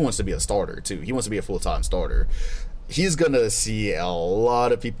 especially because he wants to be a starter too. He wants to be a full-time starter. He's going to see a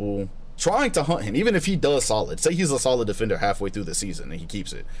lot of people trying to hunt him, even if he does solid. Say he's a solid defender halfway through the season and he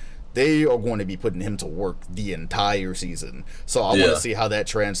keeps it. They are going to be putting him to work the entire season. So I want to see how that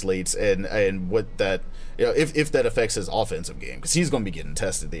translates and what that, if that affects his offensive game, because he's going to be getting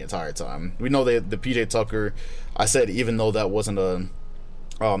tested the entire time. We know that the PJ Tucker, I said, even though that wasn't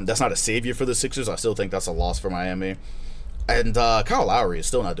that's not a savior for the Sixers, I still think that's a loss for Miami. And Kyle Lowry is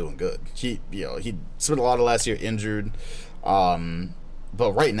still not doing good. He spent a lot of last year injured.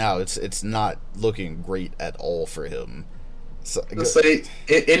 But right now, it's not looking great at all for him. So, let's say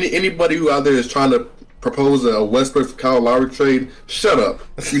anybody who out there is trying to propose a Westbrook for Kyle Lowry trade, shut up.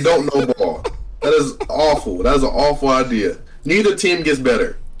 You don't know ball. That is awful. That is an awful idea. Neither team gets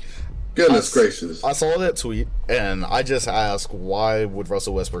better. Goodness gracious. I saw that tweet, and I just asked, why would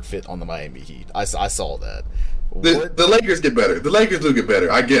Russell Westbrook fit on the Miami Heat? I saw that. The Lakers get better. The Lakers do get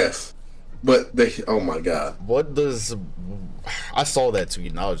better, I guess. But oh my God. I saw that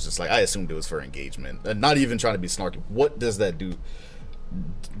tweet and I was just like, I assumed it was for engagement. And not even trying to be snarky. What does that do?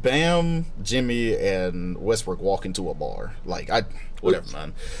 Bam, Jimmy, and Westbrook walk into a bar. Like, whatever,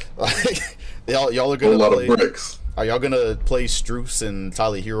 man. Like, y'all are gonna a lot of bricks. Are y'all gonna play Strus and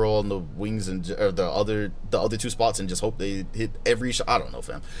Tyler Hero on the wings and or the other 2 spots and just hope they hit every shot? I don't know,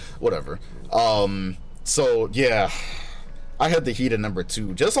 fam. Whatever. So yeah, I had the Heat at number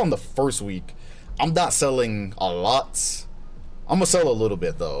 2. Just on the first week, I'm not selling a lot. I'm gonna sell a little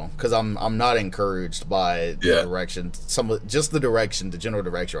bit though, because I'm not encouraged by the direction. The general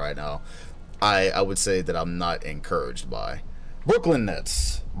direction right now. I would say that I'm not encouraged by. Brooklyn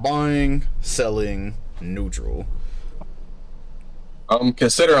Nets, buying, selling, neutral.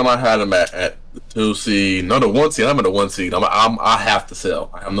 Consider I might have them at the 2 seed. No, the 1 seed. I'm at the 1 seed. I have to sell.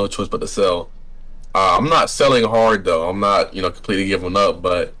 I have no choice but to sell. I'm not selling hard though. I'm not completely giving up,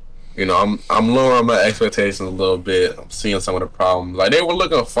 but I'm lowering my expectations a little bit. I'm seeing some of the problems. Like, they were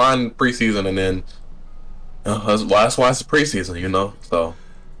looking fine preseason, and then that's why it's the preseason, So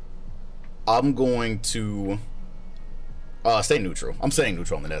I'm going to stay neutral. I'm staying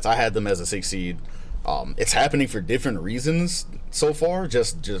neutral on the Nets. I had them as a 6 seed. It's happening for different reasons so far.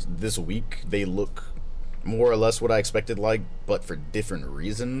 Just this week, they look more or less what I expected, but for different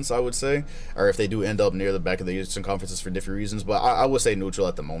reasons, I would say. Or if they do end up near the back of the Eastern Conferences for different reasons. But I would say neutral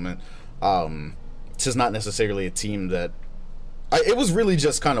at the moment. It's just not necessarily a team that It was really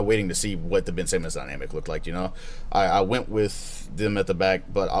just kind of waiting to see what the Ben Simmons dynamic looked like. I went with them at the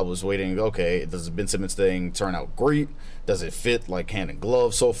back, but I was waiting. Okay, does the Ben Simmons thing turn out great? Does it fit like hand in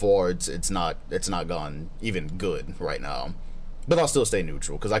glove? So far, it's not gone even good right now. But I'll still stay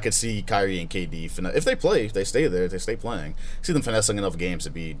neutral because I could see Kyrie and KD if they play, if they stay there, if they stay playing. See them finessing enough games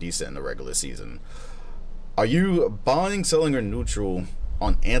to be decent in the regular season. Are you buying, selling, or neutral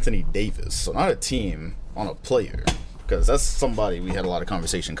on Anthony Davis? So not a team, on a player, because that's somebody we had a lot of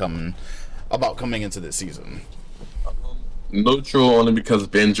conversation coming into this season. Neutral only because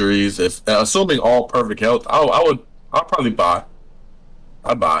of injuries. If assuming all perfect health, I'll probably buy.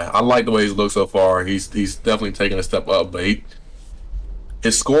 I'd buy. I like the way he's looked so far. He's definitely taking a step up, but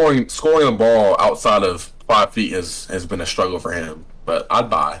his scoring the ball outside of 5 feet has been a struggle for him. But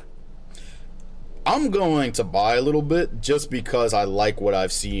I'd buy. I'm going to buy a little bit just because I like what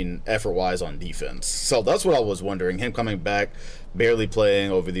I've seen effort-wise on defense. So that's what I was wondering. Him coming back, barely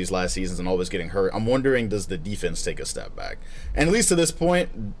playing over these last seasons and always getting hurt. I'm wondering, does the defense take a step back? And at least to this point,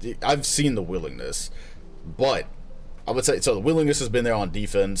 I've seen the willingness. But I would say, so the willingness has been there on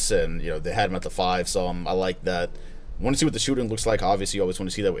defense, and they had him at the 5, so I like that. Want to see what the shooting looks like. Obviously, you always want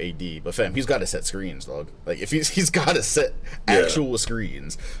to see that with AD. But fam, he's got to set screens, dog. Like if he's got to set actual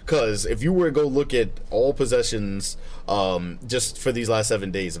screens. Because if you were to go look at all possessions, just for these last 7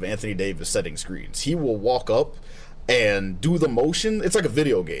 days of Anthony Davis setting screens, he will walk up and do the motion. It's like a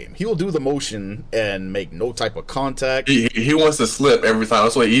video game. He will do the motion and make no type of contact. He wants to slip every time.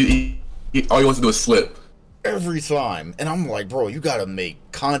 That's what all he wants to do is slip. Every time, and I'm like, bro, you gotta make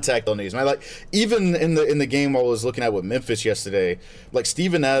contact on these, man. Like even in the game I was looking at with Memphis yesterday, like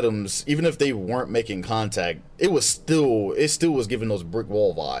Steven Adams, even if they weren't making contact, it still was giving those brick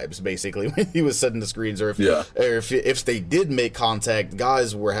wall vibes basically when he was setting the screens, or if they did make contact,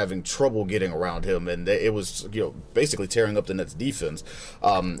 guys were having trouble getting around him, and it was basically tearing up the Nets defense.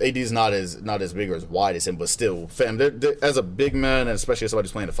 AD's not as big or as wide as him, but still, fam, they're, as a big man, and especially as somebody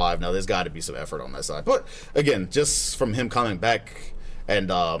who's playing the 5 now, there's got to be some effort on that side. But again, just from him coming back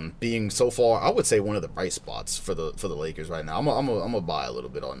and being so far, I would say one of the bright spots for the Lakers right now. I'm gonna buy a little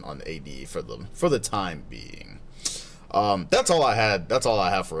bit on AD for the time being. That's all I had. That's all I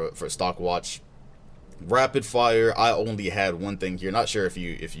have for Stock Watch. Rapid fire. I only had one thing here. Not sure if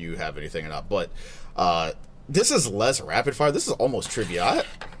you have anything or not, but this is less rapid fire. This is almost trivia.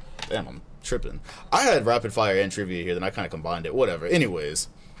 I'm tripping. I had rapid fire and trivia here, then I kind of combined it. Whatever. Anyways.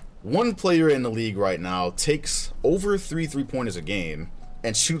 One player in the league right now takes over 3 3-pointers a game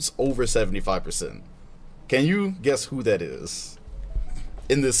and shoots over 75%. Can you guess who that is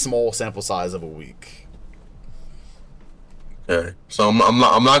in this small sample size of a week? Okay, so I'm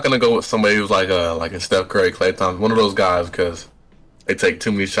not gonna go with somebody who's like a Steph Curry, Klay Thompson, one of those guys, because they take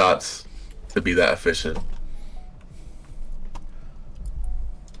too many shots to be that efficient.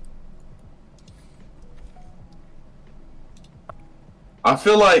 I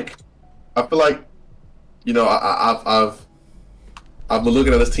feel like, I've been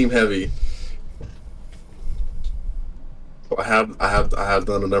looking at this team heavy. So I have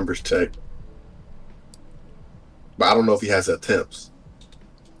done a numbers check, but I don't know if he has attempts.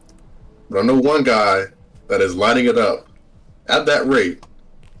 But I know one guy that is lighting it up at that rate.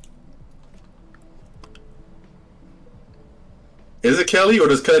 Is it Kelly, or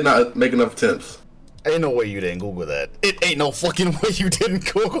does Kelly not make enough attempts? Ain't no way you didn't Google that. It ain't no fucking way you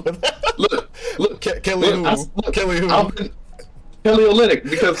didn't Google that. Look, Kelly who? Kelly who? Kelly Olynyk,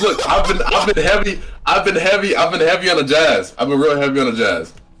 because look, I've been heavy on the Jazz. I've been real heavy on the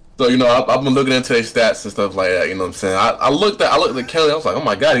Jazz. So I've been looking into their stats and stuff like that. You know what I'm saying? I looked at Kelly. I was like, oh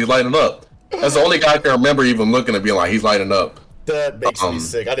my god, he's lighting up. That's the only guy I can remember even looking and being like, he's lighting up. That makes me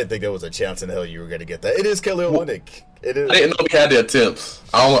sick. I didn't think there was a chance in hell you were gonna get that. It is Kelly Olynyk. It is. I didn't know he had the attempts.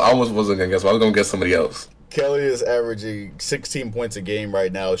 I almost wasn't gonna guess, but I was gonna guess somebody else. Kelly is averaging 16 points a game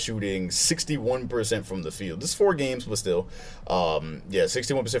right now, shooting 61% from the field. This is 4 games, but still.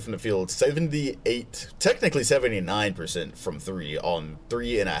 61% from the field, 79% from 3 on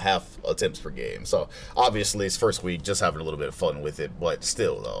 3.5 attempts per game. So obviously it's first week, just having a little bit of fun with it, but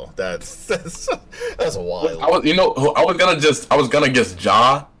still though, that's a wild. I was gonna guess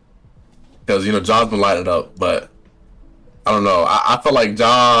Ja, because Ja's been lighting up, but I don't know. I feel like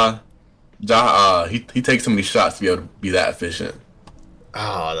Ja, he takes so many shots to be able to be that efficient.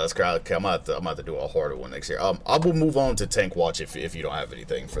 That's great. Okay, I'm gonna have to do a harder one next year. I will move on to Tank Watch if you don't have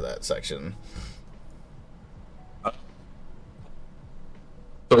anything for that section.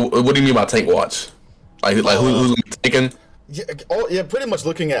 So what do you mean by Tank Watch? Like who's gonna be taking? Yeah, pretty much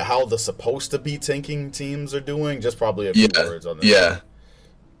looking at how the supposed to be tanking teams are doing. Just probably a few words on that.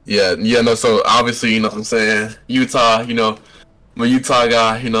 No. So obviously, what I'm saying, Utah, I'm a Utah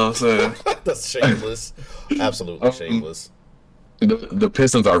guy. You know what I'm saying? That's shameless. Absolutely shameless. The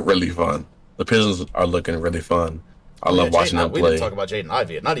Pistons are really fun. The Pistons are looking really fun. I Oh yeah, love watching them We didn't play. talk about Jaden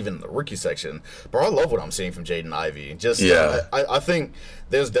Ivey, not even in the rookie section. Bro, I love what I'm seeing from Jaden Ivey. Just, Yeah, I think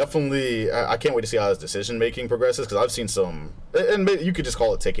there's definitely. I can't wait to see how his decision making progresses because I've seen some, and maybe you could just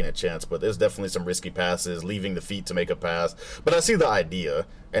call it taking a chance, but there's definitely some risky passes, leaving the feet to make a pass. But I see the idea,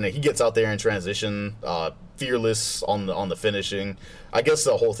 and he gets out there in transition, fearless on the finishing. I guess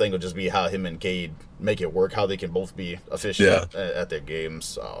the whole thing would just be how him and Cade make it work, how they can both be efficient yeah. at their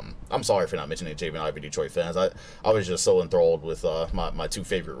games. I'm sorry for not mentioning Jaden Ivey, Detroit fans. I was just so enthralled with my two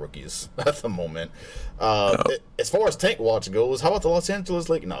favorite rookies at the moment. No. As far as tank watch goes, how about the Los Angeles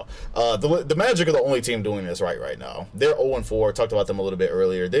Lakers? No, the Magic are the only team doing this right now. They're 0-4. Talked about them a little bit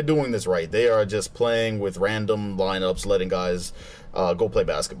earlier. They're doing this right. They are just playing with random lineups, letting guys go play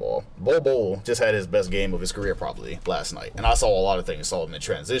basketball. Bol just had his best game of his career probably last night, and I saw a lot of things. Saw him in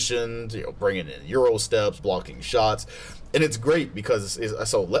transition, bringing in Euro steps, blocking shots, and it's great because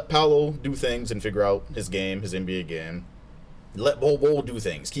so let Paolo do things and figure out his game, his NBA game. Let Bol do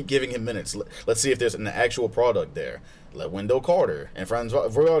things. Keep giving him minutes. Let's see if there's an actual product there. Let Wendell Carter and Franz. We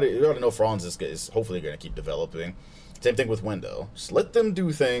already know Franz is hopefully going to keep developing. Same thing with Wendell. Just let them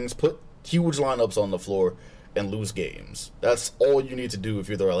do things. Put huge lineups on the floor and lose games. That's all you need to do if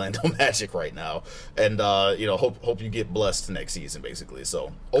you're the Orlando Magic right now. And hope you get blessed next season, basically.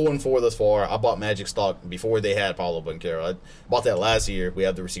 So 0-4 thus far. I bought Magic stock before they had Paulo Banchero. I bought that last year. We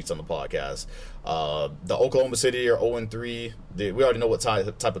have the receipts on the podcast. The Oklahoma City are 0-3. We already know what type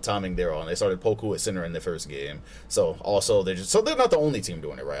of timing they're on. They started Poku at center in their first game. So also they're not the only team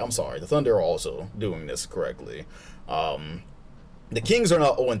doing it right. I'm sorry. The Thunder are also doing this correctly. The Kings are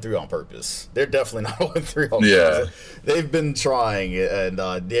not 0-3 on purpose. They're definitely not 0-3 on Yeah. purpose. They've been trying, and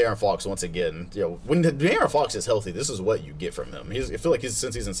De'Aaron Fox, once again, when De'Aaron Fox is healthy, this is what you get from him. I feel like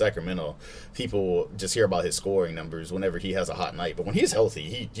since he's in Sacramento, people just hear about his scoring numbers whenever he has a hot night. But when he's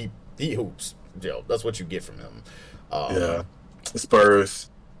healthy, he hoops. That's what you get from him. Yeah. Spurs.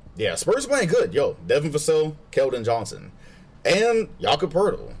 Yeah, Spurs playing good. Devin Vassell, Keldon Johnson, and Jakob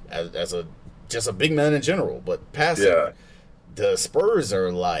Poeltl as just a big man in general, but passing. Yeah. The Spurs are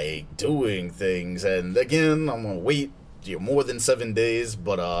like doing things, and again, I'm gonna wait more than 7 days.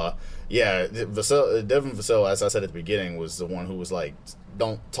 But Devin Vassell, as I said at the beginning, was the one who was like,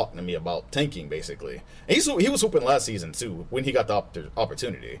 "Don't talk to me about tanking," basically. And he was hooping last season too when he got the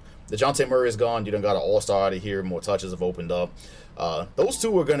opportunity. DeJounte Murray is gone. You done got an All-Star out of here. More touches have opened up. Those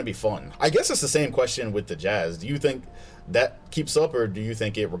two are going to be fun. I guess it's the same question with the Jazz. Do you think that keeps up, or do you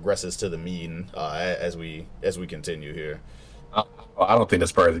think it regresses to the mean as we continue here? I don't think the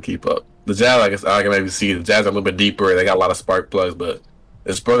Spurs will keep up. The Jazz, I can maybe see the Jazz are a little bit deeper. They got a lot of spark plugs, but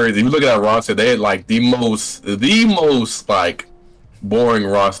the Spurs, if you look at that roster, they had like the most like boring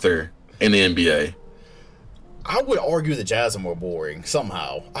roster in the NBA. I would argue the Jazz are more boring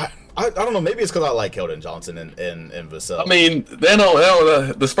somehow. I don't know. Maybe it's because I like Keldon Johnson and Vassell. I mean,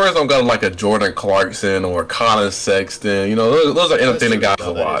 the Spurs don't got like a Jordan Clarkson or Colin Sexton. Those are entertaining guys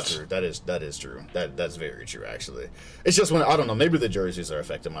to watch. That is true. That's very true. Actually, it's just when I don't know. Maybe the jerseys are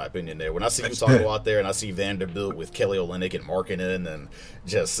affecting my opinion there. When I see Utah go out there and I see Vanderbilt with Kelly Olynyk and Markkanen and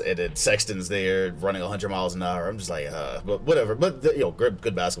then Sexton's there running 100 miles an hour, I'm just like, but whatever. But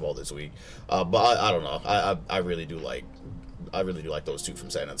good basketball this week. But I don't know. I really do like those two from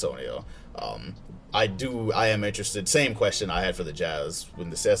San Antonio. I am interested. Same question I had for the Jazz.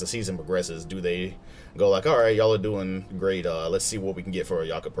 As the season progresses, do they go like, all right, y'all are doing great. Let's see what we can get for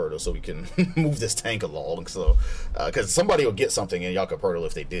Jakob Poeltl so we can move this tank along. So, because somebody will get something in Jakob Poeltl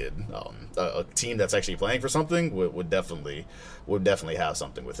if they did. A team that's actually playing for something would definitely have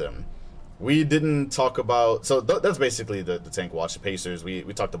something with him. We didn't talk about that's basically the tank watch. The Pacers. We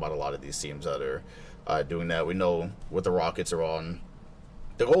talked about a lot of these teams that are doing that. We know what the Rockets are on.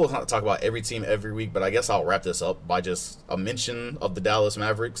 The goal is not to talk about every team every week, but I guess I'll wrap this up by just a mention of the Dallas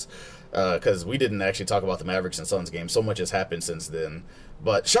Mavericks, because we didn't actually talk about the Mavericks and Suns game. So much has happened since then.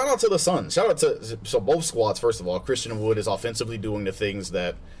 But shout out to the Suns. Shout out to both squads. First of all, Christian Wood is offensively doing the things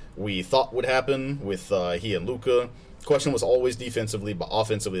that we thought would happen with he and Luka. Question was always defensively, but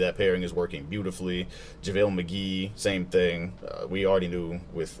offensively that pairing is working beautifully. JaVale McGee, same thing. We already knew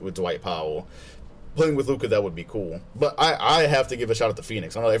with Dwight Powell. Playing with Luka, that would be cool. But I have to give a shout out to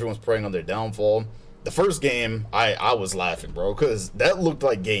Phoenix. I know everyone's praying on their downfall. The first game, I was laughing, bro, because that looked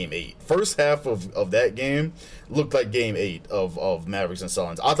like game 8. First half of that game looked like game 8 of Mavericks and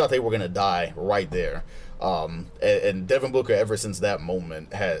Suns. I thought they were going to die right there. And Devin Booker, ever since that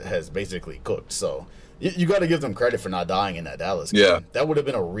moment, has basically cooked. So you got to give them credit for not dying in that Dallas game. Yeah. That would have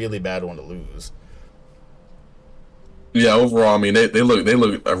been a really bad one to lose. Yeah, overall, I mean, they look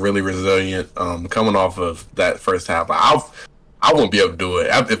really resilient. Coming off of that first half, I wouldn't be able to do it.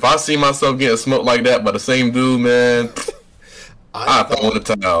 If I see myself getting smoked like that by the same dude, man, I I throw thought in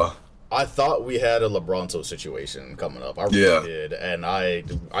the towel. I thought we had a LeBronto situation coming up. I Yeah, really did, and I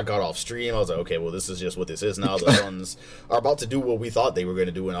got off stream. I was like, okay, well, this is just what this is now. The Suns are about to do what we thought they were going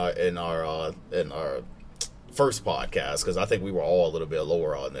to do in our first podcast, because I think we were all a little bit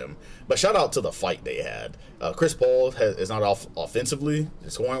lower on them. But shout out to the fight they had. Chris Paul is not off offensively,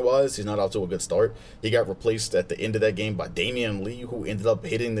 scoring wise. He's not off to a good start. He got replaced at the end of that game by Damian Lee, who ended up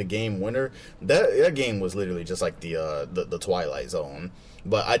hitting the game winner. That game was literally just like the Twilight Zone.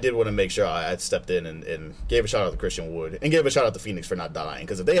 But I did want to make sure I stepped in and gave a shout out to Christian Wood and gave a shout out to Phoenix for not dying.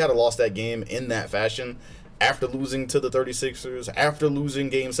 Because if they had lost that game in that fashion, after losing to the 36ers, after losing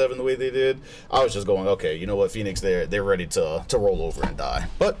Game 7 the way they did, I was just going, okay, you know what, Phoenix, they're ready to roll over and die.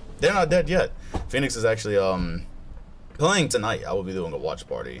 But they're not dead yet. Phoenix is actually playing tonight. I will be doing a watch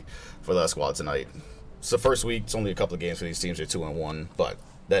party for that squad tonight. It's the first week. It's only a couple of games for these teams. They're 2-1, but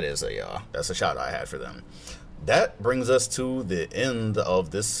that's a shot I had for them. That brings us to the end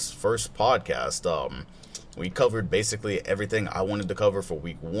of this first podcast. We covered basically everything I wanted to cover for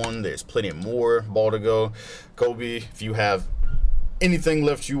week 1. There's plenty more ball to go. Kobe, if you have anything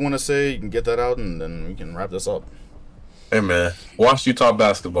left you want to say, you can get that out, and then we can wrap this up. hey man, watch Utah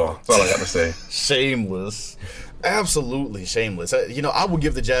basketball. That's all I got to say. Shameless. Absolutely shameless. I would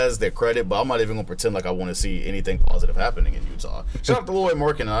give the Jazz their credit, but I'm not even going to pretend like I want to see anything positive happening in Utah. Shout out to Lloyd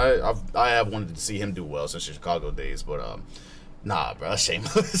Markin. I have wanted to see him do well since the Chicago days, but nah, bro, that's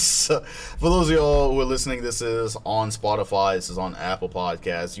shameless. For those of y'all who are listening, this is on Spotify. This is on Apple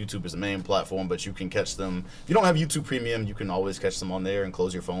Podcasts. YouTube is the main platform, but you can catch them. If you don't have YouTube Premium, you can always catch them on there and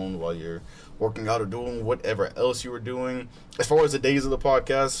close your phone while you're working out or doing whatever else you were doing. As far as the days of the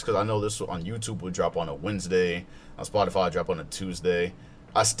podcast, because I know this on YouTube will drop on a Wednesday, on Spotify drop on a Tuesday.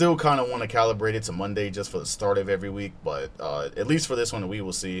 I still kind of want to calibrate it to Monday just for the start of every week, but at least for this one, we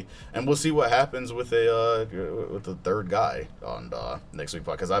will see, and we'll see what happens with the third guy on next week,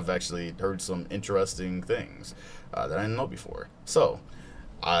 because I've actually heard some interesting things that I didn't know before. So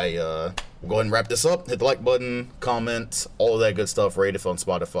I will go ahead and wrap this up. Hit the like button, comment, all of that good stuff. Rate if you're on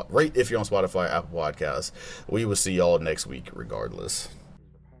Spotify, Apple Podcasts. We will see y'all next week, regardless.